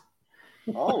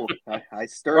 Oh, I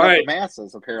stirred up the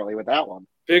masses apparently with that one.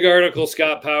 Big article,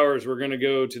 Scott Powers. We're going to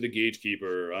go to the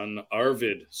gatekeeper on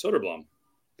Arvid Soderblom.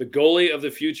 The goalie of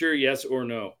the future, yes or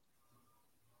no?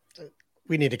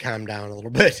 We need to calm down a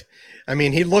little bit. I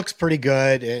mean, he looks pretty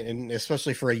good, and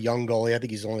especially for a young goalie. I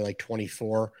think he's only like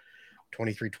 24,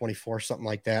 23, 24, something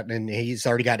like that. And he's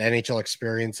already got NHL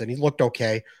experience, and he looked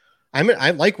okay. I mean,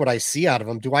 I like what I see out of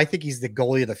him. Do I think he's the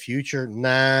goalie of the future?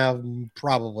 Nah,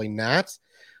 probably not.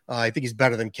 I think he's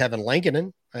better than Kevin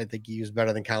Lankinen. I think he was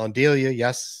better than Colin Delia.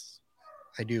 Yes,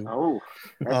 I do. Oh,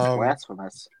 that's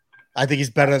blasphemous. I think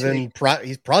he's better than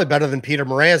he's probably better than Peter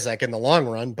Mrazek in the long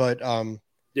run. But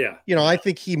yeah, I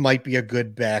think he might be a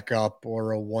good backup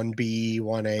or a 1B,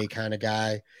 1A kind of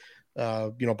guy.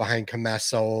 Behind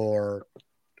Comesso or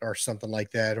something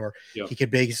like that, or he could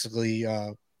basically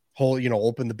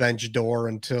open the bench door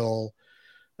until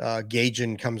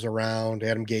Gagin comes around,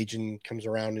 Adam Gagin comes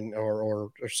around, or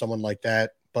someone like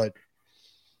that. But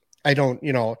I don't,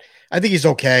 I think he's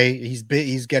okay. He's big,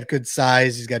 he's got good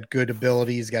size, he's got good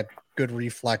ability, he's got good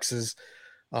reflexes.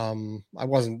 I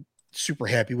wasn't super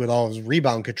happy with all his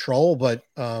rebound control, but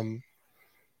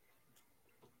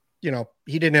he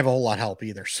didn't have a whole lot of help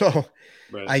either. So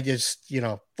right. I just,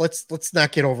 let's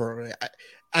not get over it.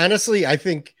 Honestly, I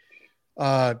think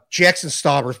Jackson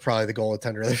Stauber is probably the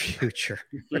goaltender of the future.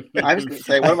 I was going to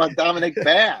say, what about Dominic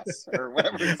Bass or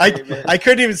whatever? I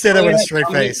couldn't even say that with a straight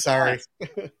face. Sorry.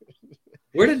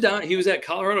 Where did he was at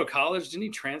Colorado College? Didn't he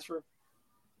transfer?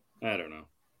 I don't know.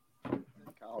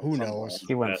 Who knows?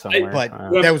 He went somewhere. But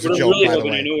that was a joke, by the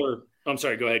way. I'm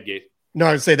sorry. Go ahead, Gabe. No,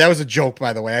 I would say that was a joke,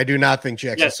 by the way. I do not think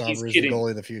Jackson Stauber is the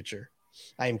goalie of the future.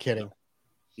 I am kidding.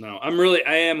 No, I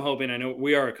am hoping. I know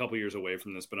we are a couple years away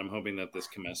from this, but I'm hoping that this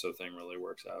Comesso thing really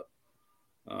works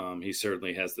out. He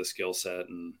certainly has the skill set,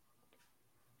 and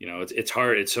it's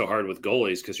hard. It's so hard with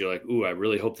goalies because you're like, ooh, I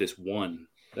really hope this one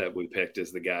that we picked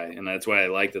is the guy, and that's why I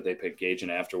like that they picked Gagin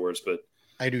afterwards. But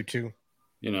I do too.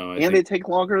 They take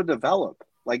longer to develop.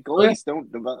 Like goalies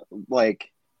don't develop.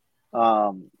 Like,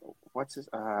 what's his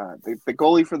the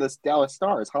goalie for the Dallas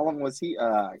Stars? How long was he?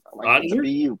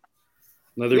 BU.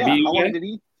 Another BU how guy? long did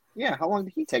he? Yeah, how long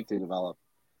did he take to develop?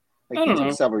 I don't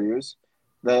know. Several years.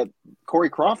 The Corey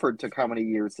Crawford took how many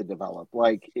years to develop?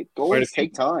 Goalies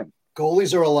take time.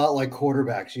 Goalies are a lot like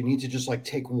quarterbacks. You need to just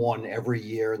take one every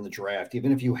year in the draft.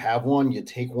 Even if you have one, you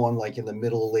take one in the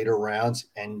middle or later rounds.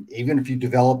 And even if you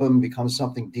develop them, become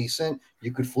something decent,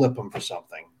 you could flip them for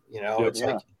something. It's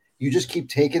like you just keep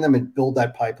taking them and build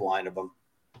that pipeline of them.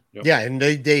 Yep. Yeah, and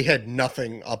they had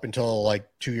nothing up until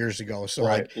 2 years ago. So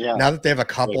now that they have a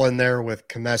couple in there with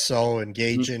Comesso and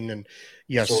Gagin, and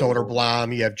you have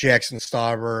Soderblom, you have Jackson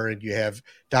Stauber, and you have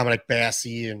Dominic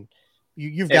Bassi, and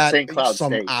you've got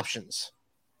some options.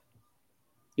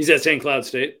 He's at St. Cloud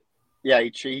State. Yeah,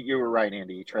 you were right,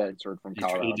 Andy. He transferred from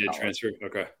Colorado. He did transfer.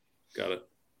 Okay, got it.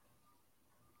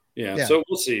 Yeah, so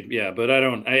we'll see. Yeah, but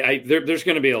there's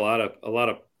going to be a lot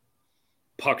of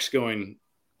pucks going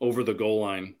over the goal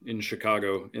line in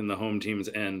Chicago in the home team's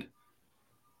end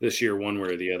this year, one way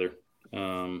or the other.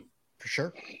 For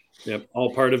sure. Yep.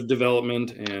 All part of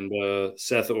development, and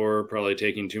Seth Orr probably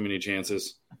taking too many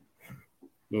chances.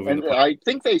 I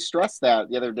think they stressed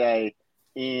that the other day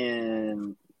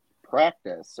in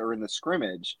practice or in the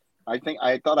scrimmage. I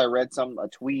thought I read a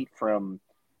tweet from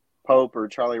Pope or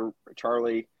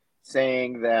Charlie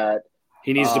saying that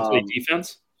he needs to play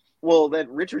defense. Well, that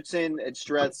Richardson had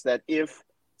stressed that if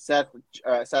Seth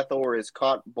Orr is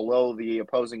caught below the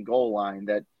opposing goal line,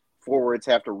 that forwards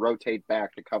have to rotate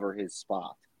back to cover his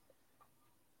spot.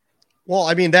 Well,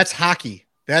 I mean, that's hockey.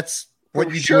 That's what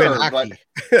you sure, do in hockey.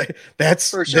 That's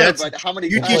for sure. that's But how many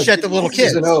you times teach that did to we little see-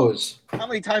 kids. And O's. How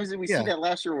many times did we Yeah. see that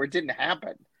last year where it didn't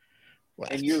happen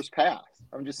What? in years past?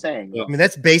 I'm just saying. Yeah. I mean,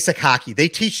 that's basic hockey. They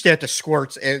teach that to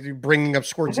squirts and bringing up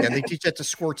squirts again. They teach that to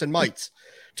squirts and mites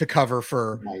to cover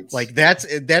for Mites. like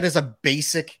that is a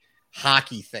basic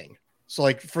hockey thing. So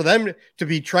like for them to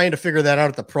be trying to figure that out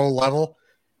at the pro level,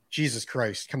 Jesus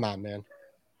Christ, come on, man.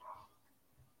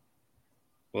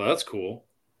 Well, that's cool.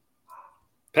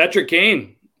 Patrick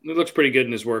Kane, he looks pretty good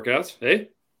in his workouts. Hey,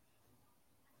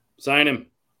 sign him.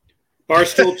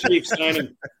 Barstool Chief, sign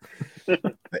him.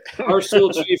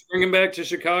 Barstool Chief, bring him back to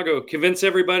Chicago. Convince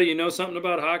everybody you know something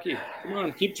about hockey. Come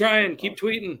on, keep trying, keep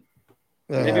tweeting.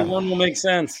 Maybe one will make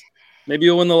sense. Maybe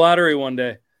you'll win the lottery one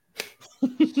day.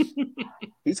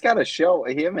 He's got a show.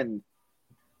 Him and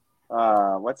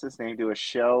what's his name do a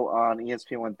show on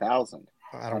ESPN 1000.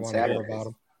 I don't on want to hear Saturdays. about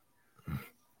him.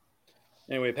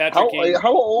 Anyway, Patrick Kane,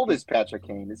 How old is Patrick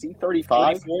Kane? Is he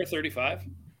 35? 34, 35.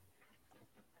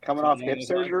 Coming off Something hip along those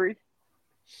lines. surgery?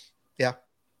 Yeah.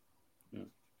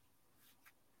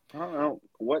 I don't know.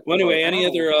 What? Well, anyway, I any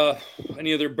don't know.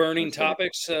 other burning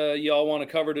topics y'all want to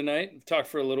cover tonight? We've talked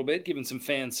for a little bit, giving some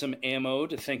fans some ammo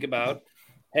to think about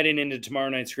heading into tomorrow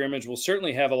night's scrimmage. We'll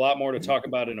certainly have a lot more to talk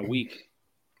about in a week.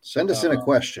 Send us in a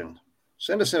question.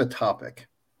 Send us in a topic.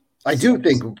 I do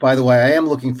think, by the way, I am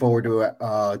looking forward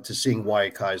to seeing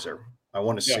Wyatt Kaiser. I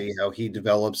want to see how he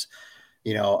develops.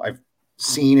 You know, I've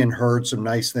seen and heard some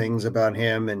nice things about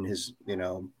him and his, his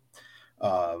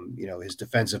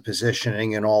defensive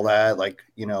positioning and all that. Like,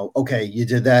 okay, you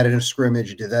did that in a scrimmage,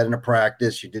 you did that in a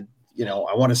practice, you did,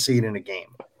 I want to see it in a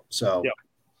game. So,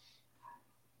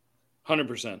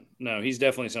 100%. No, he's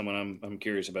definitely someone I'm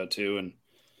curious about too. And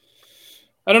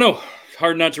I don't know,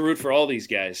 hard not to root for all these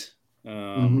guys.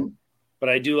 But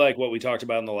I do like what we talked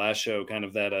about in the last show, kind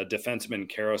of that defenseman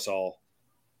carousel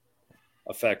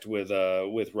effect with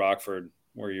Rockford,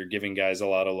 where you're giving guys a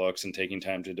lot of looks and taking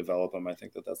time to develop them. I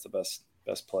think that's the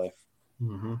best play.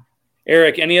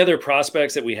 Eric, any other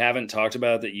prospects that we haven't talked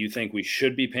about that you think we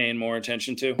should be paying more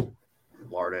attention to?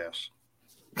 Lard ass.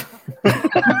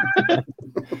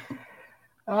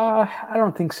 I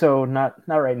don't think so. Not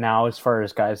right now, as far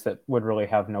as guys that would really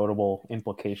have notable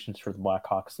implications for the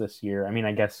Blackhawks this year. I mean,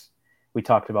 I guess we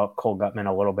talked about Cole Gutman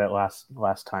a little bit last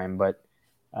time, but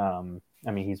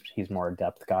I mean, he's more a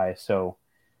depth guy. So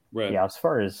yeah, as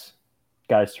far as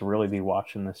guys to really be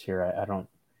watching this year, I don't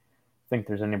think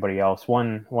there's anybody else.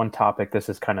 One topic, this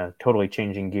is kind of totally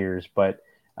changing gears, but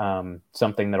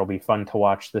something that'll be fun to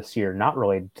watch this year, not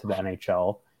related to the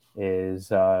NHL,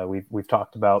 is we've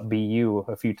talked about BU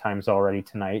a few times already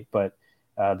tonight, but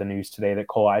the news today that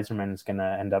Cole Yzerman is going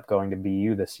to end up going to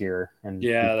BU this year and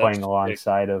be playing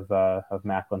alongside of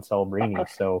Macklin Celebrini.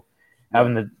 So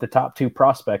having the top two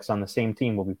prospects on the same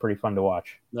team will be pretty fun to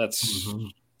watch. That's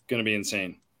going to be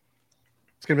insane.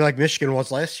 It's going to be like Michigan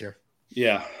was last year.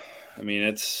 Yeah. I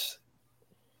mean,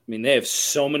 they have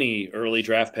so many early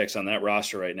draft picks on that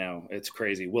roster right now. It's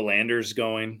crazy. Will Anders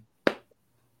going.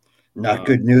 Not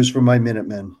good news for my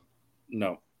Minutemen.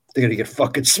 No. They're going to get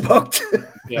fucking smoked.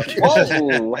 Yeah.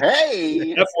 Whoa,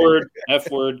 hey. F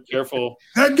word, careful.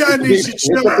 That guy needs to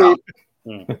chill out.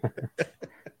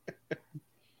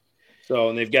 So,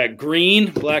 and they've got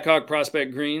Green, Blackhawk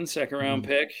prospect Green, second round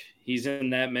pick. He's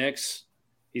in that mix.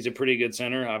 He's a pretty good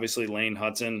center. Obviously, Lane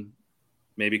Hudson,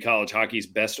 maybe college hockey's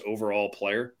best overall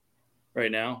player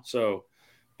right now. So,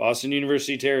 Boston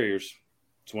University Terriers.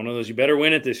 It's one of those, you better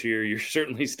win it this year. You're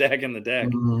certainly stacking the deck.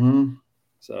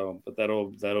 So, but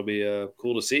that'll be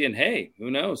cool to see. And hey, who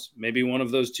knows? Maybe one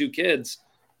of those two kids,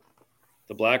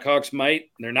 the Blackhawks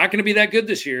they're not going to be that good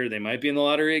this year. They might be in the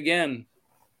lottery again.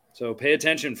 So pay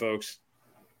attention, folks.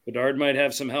 Bedard might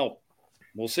have some help.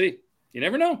 We'll see. You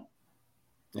never know.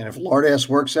 And if Lard ass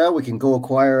works out, we can go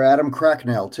acquire Adam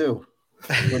Cracknell too.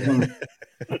 Sorry, I'm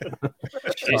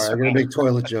going to make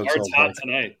toilet jokes. It's hot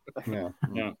tonight. Yeah.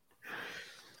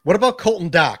 What about Colton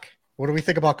Dock? What do we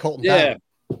think about Colton Dock?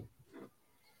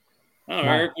 Oh,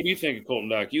 Eric, what do you think of Colton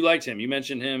Dock? You liked him. You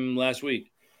mentioned him last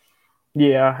week.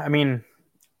 Yeah, I mean,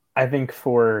 I think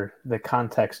for the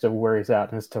context of where he's at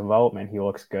in his development, he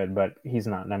looks good, but he's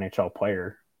not an NHL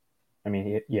player. I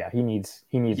mean, he needs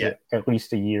at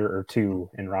least a year or two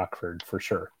in Rockford for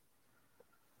sure.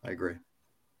 I agree.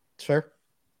 It's fair.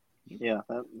 Yeah,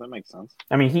 that makes sense.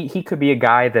 I mean, he could be a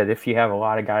guy that if you have a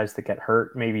lot of guys that get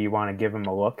hurt, maybe you want to give him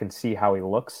a look and see how he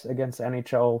looks against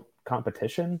NHL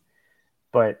competition.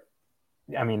 But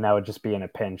I mean, that would just be in a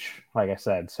pinch, like I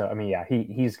said. So, I mean, yeah,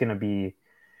 he's going to be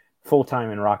full-time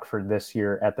in Rockford this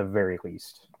year at the very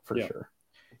least, for sure.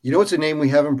 You know what's a name we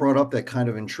haven't brought up that kind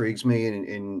of intrigues me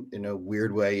in a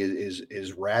weird way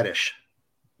is Radish,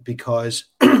 because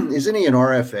isn't he an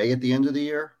RFA at the end of the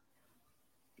year?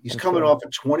 He's coming off a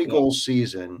 20-goal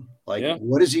season. Like,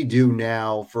 what does he do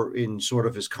now in sort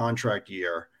of his contract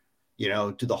year?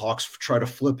 Do the Hawks try to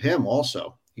flip him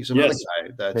also? He's another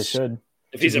guy they should.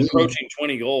 If he's approaching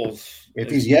 20 goals,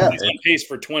 if he's on pace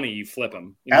for 20, you flip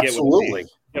him. You absolutely.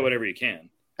 Get whatever you can.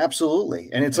 Absolutely.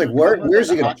 And it's like, where's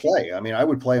he going to play? I mean, I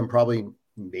would play him probably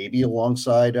maybe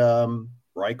alongside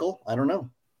Reichel. I don't know.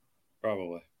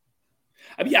 Probably.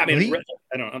 I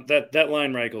don't know. That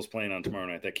line Reichel's playing on tomorrow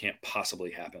night, that can't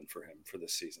possibly happen for him for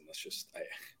this season. That's just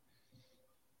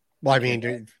Well, I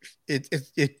mean,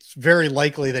 it's very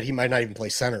likely that he might not even play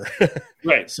center.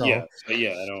 Right. So, yeah.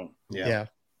 I don't. Yeah.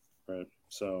 Right.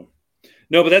 So,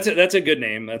 no, but that's a good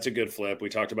name. That's a good flip. We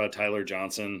talked about Tyler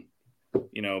Johnson,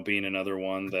 being another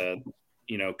one that,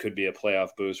 could be a playoff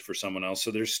boost for someone else.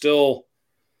 So there's still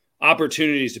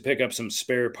opportunities to pick up some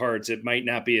spare parts. It might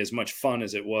not be as much fun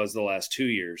as it was the last 2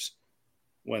 years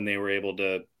when they were able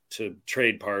to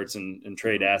trade parts and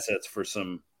trade assets for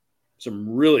some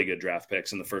really good draft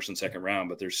picks in the first and second round,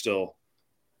 but there's still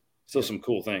some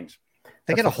cool things.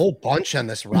 They got a whole bunch on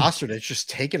this roster that's just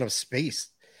taking up space.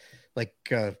 Like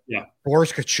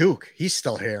Boris Kachuk, he's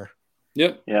still here.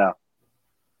 Yep. Yeah.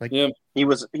 Like he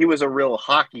was a real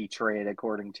hockey trade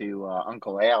according to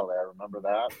Uncle Al there. Remember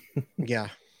that? Yeah.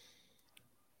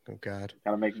 Oh God.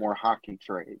 Got to make more hockey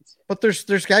trades. But there's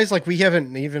guys like we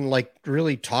haven't even like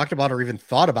really talked about or even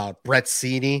thought about. Brett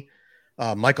Cini,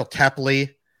 Michael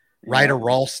Tepley, Ryder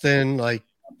Ralston, like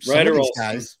some of these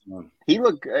guys. He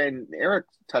looked, and Eric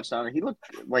touched on it. He looked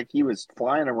like he was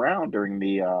flying around during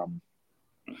the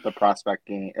prospect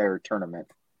game or tournament.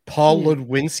 Paul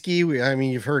Ludwinski. I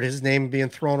mean, you've heard his name being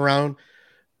thrown around.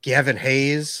 Gavin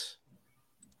Hayes,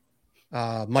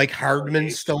 Mike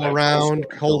Hardman's still around.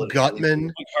 Cole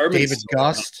Gutman, David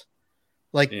Gust.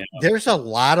 Like, there's a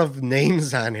lot of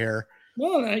names on here.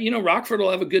 Well, Rockford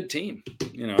will have a good team.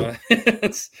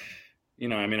 It's,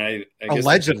 I mean, I guess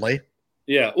allegedly.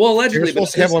 Yeah, well, allegedly, they were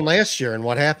supposed to have one last year, and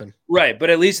what happened? Right, but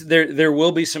at least there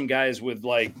will be some guys with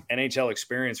like NHL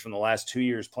experience from the last 2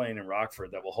 years playing in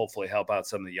Rockford that will hopefully help out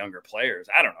some of the younger players.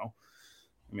 I don't know.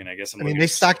 I mean, I guess they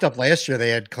stocked up last year.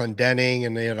 They had Clendenning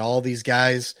and they had all these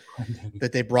guys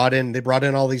that they brought in. They brought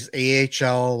in all these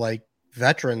AHL like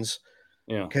veterans,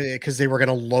 because they were going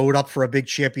to load up for a big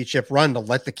championship run to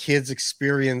let the kids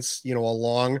experience, a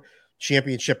long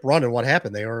championship run. And what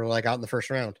happened? They were like out in the first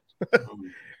round.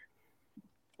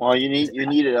 Well, you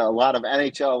needed a lot of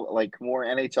NHL, like more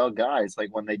NHL guys, like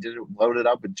when they loaded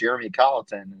up with Jeremy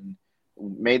Colleton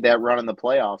and made that run in the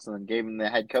playoffs and then gave him the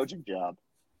head coaching job.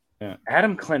 Yeah.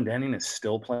 Adam Clendenning is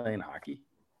still playing hockey.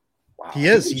 Wow. He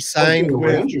is. He signed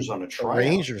with Rangers on a trial.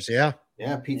 Rangers, yeah.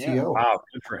 Yeah, PTO. Yeah. Wow,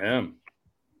 good for him.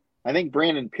 I think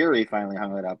Brandon Peary finally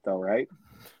hung it up, though, right?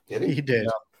 Did he? He did.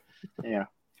 Yeah.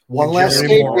 One last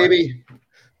skate, baby.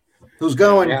 Who's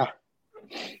going? Yeah.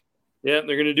 Yeah,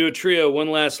 they're going to do a trio, one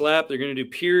last lap. They're going to do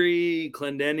Peary,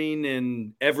 Clendenning,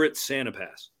 and Everett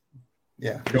Sanapass.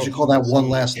 Yeah, we should call that one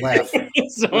last laugh.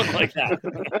 Something like that.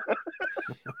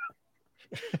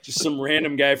 Just some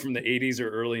random guy from the 80s or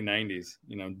early 90s.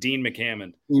 Dean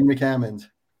McCammond.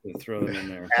 We'll throw them in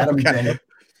there. Adam Bennett.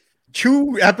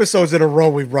 2 episodes in a row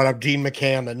we've brought up Dean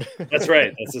McCammond. That's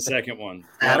right. That's the second one.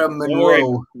 Adam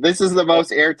Monroe. This is the most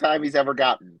airtime he's ever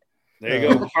gotten. There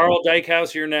you go. Carl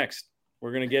Dykehouse, you're next.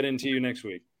 We're going to get into you next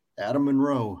week. Adam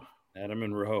Monroe.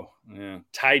 Yeah.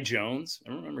 Ty Jones.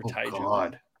 I remember Ty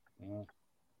Jones. Yeah.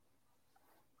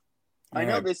 I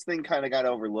know this thing kind of got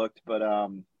overlooked, but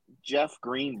Jeff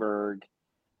Greenberg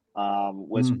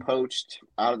was poached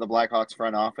out of the Blackhawks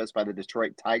front office by the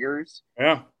Detroit Tigers.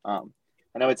 Yeah.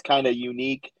 I know it's kind of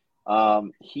unique.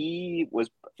 He's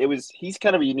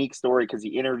kind of a unique story because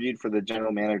he interviewed for the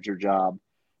general manager job.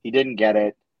 He didn't get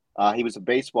it. He was a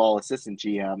baseball assistant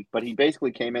GM, but he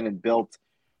basically came in and built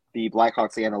the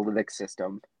Blackhawks analytics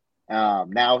system.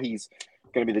 Now he's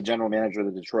going to be the general manager of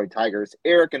the Detroit Tigers.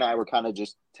 Eric and I were kind of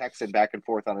just texting back and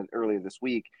forth on it earlier this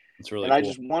week. It's really cool. I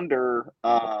just wonder,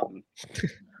 I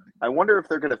wonder if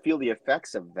they're going to feel the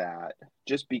effects of that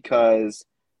just because,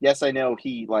 yes, I know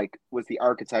he was the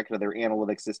architect of their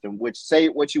analytics system, which say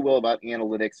what you will about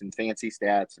analytics and fancy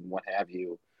stats and what have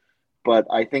you. But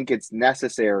I think it's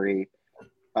necessary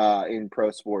in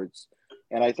pro sports.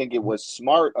 And I think it was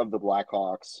smart of the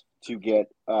Blackhawks to get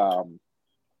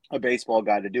a baseball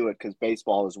guy to do it because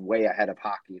baseball is way ahead of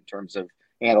hockey in terms of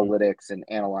analytics and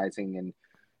analyzing and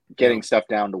getting stuff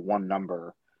down to one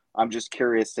number. I'm just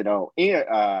curious to know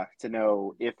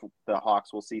if the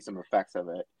Hawks will see some effects of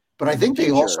it. But I think they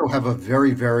future. also have a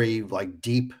very, very like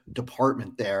deep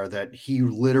department there that he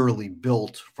literally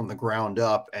built from the ground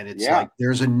up. And it's like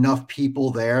there's enough people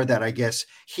there that I guess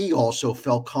he also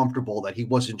felt comfortable that he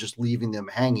wasn't just leaving them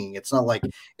hanging. It's not like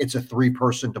it's a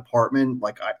 3-person department.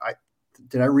 Like I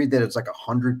did I read that it's like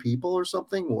 100 people or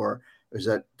something, or is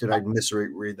that did I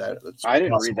misread that? That's I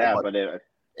didn't possible, read that, but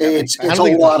it's I don't a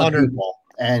think it's lot of 100. people.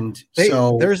 And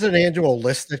so there's an annual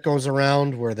list that goes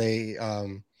around where they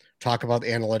talk about the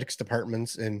analytics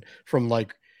departments, and from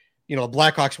like,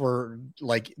 Blackhawks were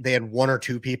like, they had 1 or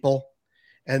 2 people,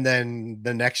 and then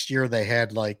the next year they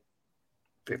had like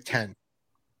 10.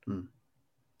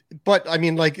 But I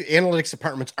mean, like, analytics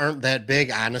departments aren't that big,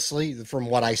 honestly, from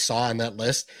what I saw on that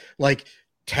list. Like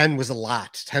 10 was a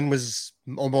lot. 10 was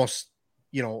almost,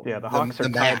 the Hawks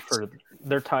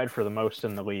are tied for the most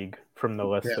in the league from the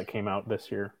list that came out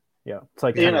this year. Yeah, it's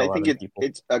like 10 or 11 I think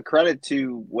it's a credit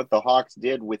to what the Hawks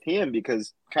did with him,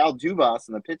 because Kyle Dubas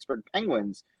and the Pittsburgh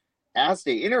Penguins asked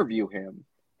to interview him,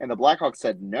 and the Blackhawks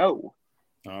said no.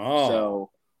 Oh,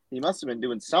 so he must have been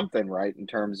doing something right in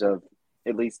terms of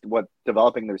at least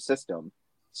developing their system.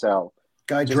 So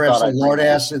guy drafts a lard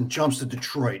ass and jumps to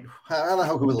Detroit. How the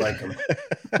hell can we like him?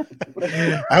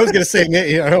 I was going to say,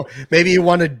 maybe you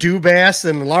want to Dubas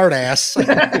and lard ass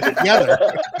together.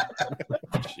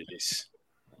 Jeez.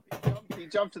 He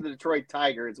jumped to the Detroit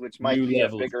Tigers, which might be a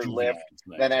bigger lift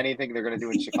than anything they're going to do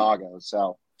in Chicago.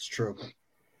 So it's true.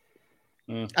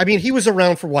 I mean, he was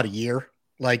around for what, a year?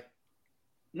 Like,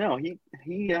 no, he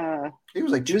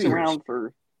was like 2 years. Around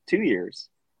for 2 years.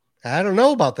 I don't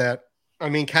know about that. I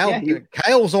mean,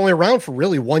 Kyle was only around for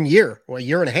really 1 year, or a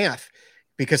year and a half,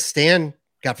 because Stan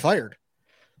got fired.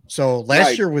 So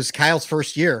last year was Kyle's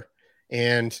first year,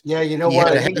 and he had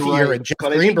a half year, and Jeff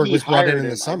Greenberg was brought in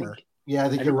the summer. I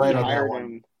think you're right on that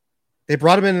one. They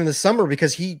brought him in the summer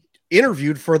because he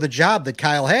interviewed for the job that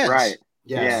Kyle has. Right.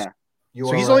 Yes. Yeah.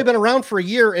 So he's only been around for a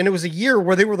year, and it was a year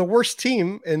where they were the worst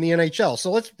team in the NHL.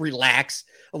 So let's relax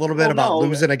a little bit about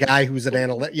losing a guy who's an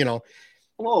analyst.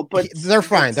 Well, but they're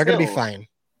fine. They're going to be fine.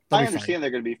 I understand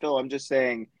they're going to be, Phil. I'm just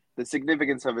saying the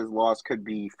significance of his loss could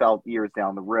be felt years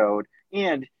down the road,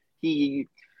 and he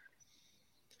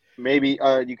maybe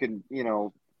you can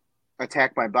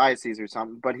attack my biases or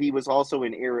something, but he was also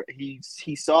in era.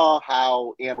 He saw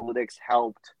how analytics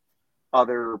helped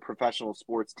other professional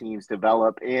sports teams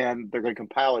develop, and they're going to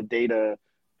compile a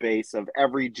database of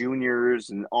every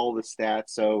juniors and all the stats.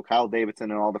 So Kyle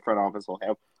Davidson and all the front office will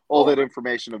have all that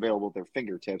information available at their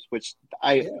fingertips, which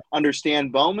I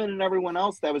understand Bowman and everyone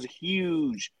else. That was a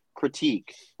huge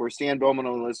critique where Stan Bowman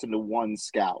only listened to one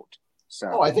scout.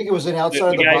 So I think it was an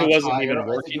outside the the guy box who wasn't hire. even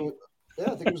working. I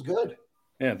think it was good.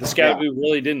 Yeah, the scout who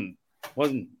really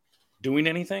wasn't doing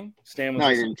anything. Stan was. No,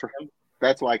 he didn't.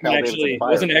 That's why Kyle Davidson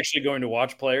wasn't actually going to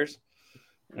watch players.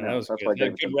 And that was that's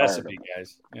good. Good recipe,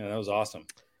 guys. Yeah, that was awesome.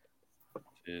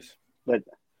 Jeez. But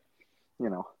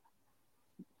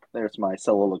there's my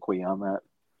soliloquy on that.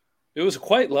 It was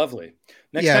quite lovely.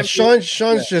 Next time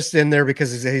Sean's just in there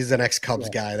because he's an ex-Cubs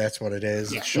guy. That's what it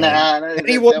is. Yeah.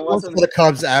 Anyone works for the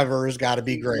Cubs ever has got to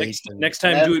be great. Next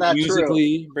time, do it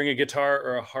musically. Bring a guitar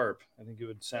or a harp. I think it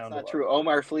would sound. That's not true.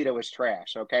 Omar Fleta was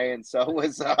trash. Okay, and so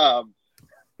was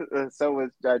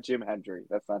Jim Hendry.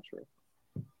 That's not true.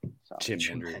 So. Jim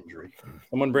Hendry.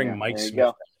 Someone bring Mike Smith.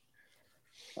 Go.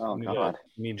 Oh God!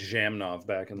 Need Jamnov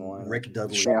back in the line. Rick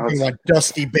Dudley. Like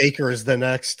Dusty Baker is the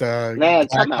next. Come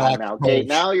on now, Kate.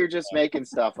 Now you're just making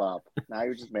stuff up.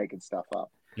 Yeah.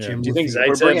 Do you think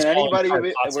we're bringing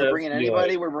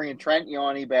anybody? We're bringing Trent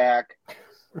Yawney back.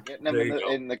 Getting them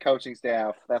in the coaching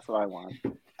staff. That's what I want.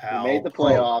 We made the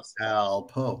playoffs.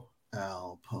 Alpo.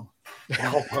 Oh my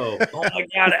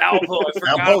God, Alpo! I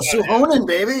forgot Alpo Suhonen,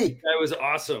 baby. That was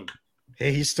awesome.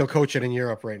 Hey, he's still coaching in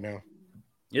Europe right now.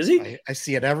 Is he? I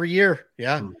see it every year.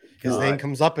 Yeah. His name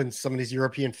comes up in some of these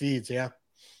European feeds. Yeah.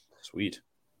 Sweet.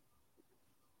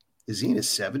 Is he in his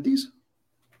 70s?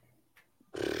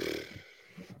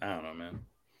 I don't know, man.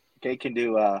 Gate can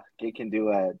do a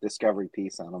discovery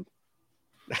piece on him.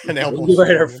 We'll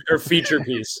write our feature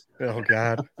piece. Oh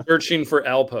God. Searching for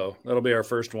Alpo. That'll be our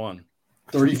first one.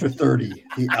 30 for 30.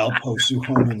 The Alpo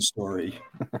Suhonen story.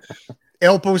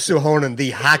 Alpo Suhonen,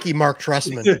 the hockey Mark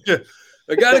Trustman.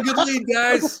 I got a good lead,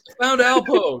 guys. Found Alpo.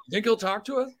 You think he'll talk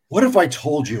to us? What if I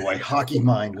told you a hockey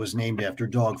mind was named after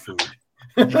dog food?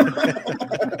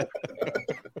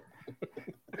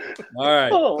 All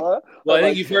right. Well, I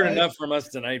think you've heard enough from us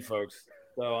tonight, folks.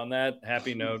 So on that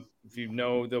happy note, if you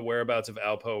know the whereabouts of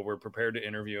Alpo, we're prepared to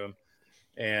interview him.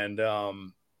 And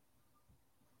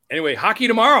anyway, hockey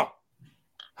tomorrow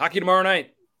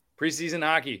night, preseason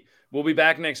hockey. We'll be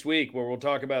back next week where we'll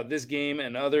talk about this game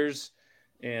and others.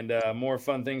 and more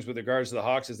fun things with regards to the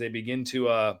Hawks as they begin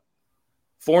to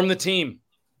form the team.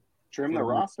 Trim the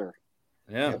roster.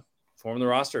 Yeah, form the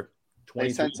roster. They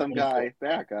sent some guy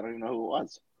back. I don't even know who it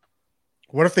was.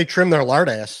 What if they trim their lard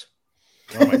ass?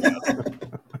 Oh my God.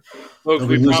 Folks,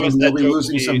 we promised they'll that be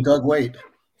losing some Doug Weight.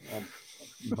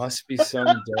 Must be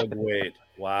some Doug Weight.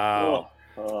 Wow.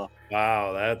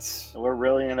 Wow, that's... We're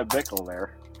really in a pickle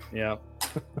there. Yeah.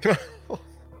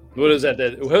 What is that?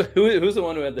 Who's the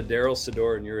one who had the Daryl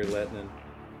Sador and Yuri Lettinen?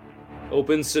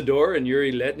 Open Sador and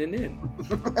Yuri Lettinen in.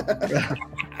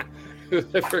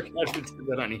 I forgot who did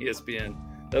that on ESPN.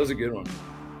 That was a good one.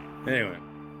 Anyway.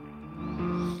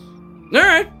 All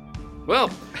right. Well,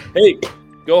 hey,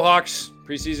 go Hawks.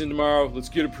 Preseason tomorrow. Let's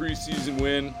get a preseason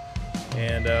win.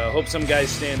 And hope some guys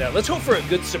stand out. Let's hope for a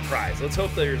good surprise. Let's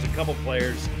hope there's a couple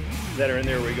players that are in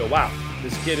there where we go, wow,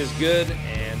 this kid is good.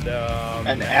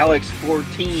 And Alex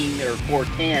 14 or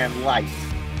 14 light.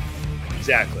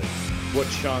 Exactly. What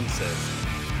Sean says.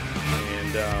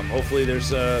 And hopefully there's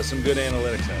some good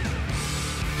analytics out there.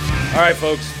 All right,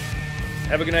 folks.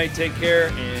 Have a good night. Take care.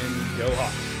 And go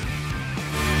Hawks.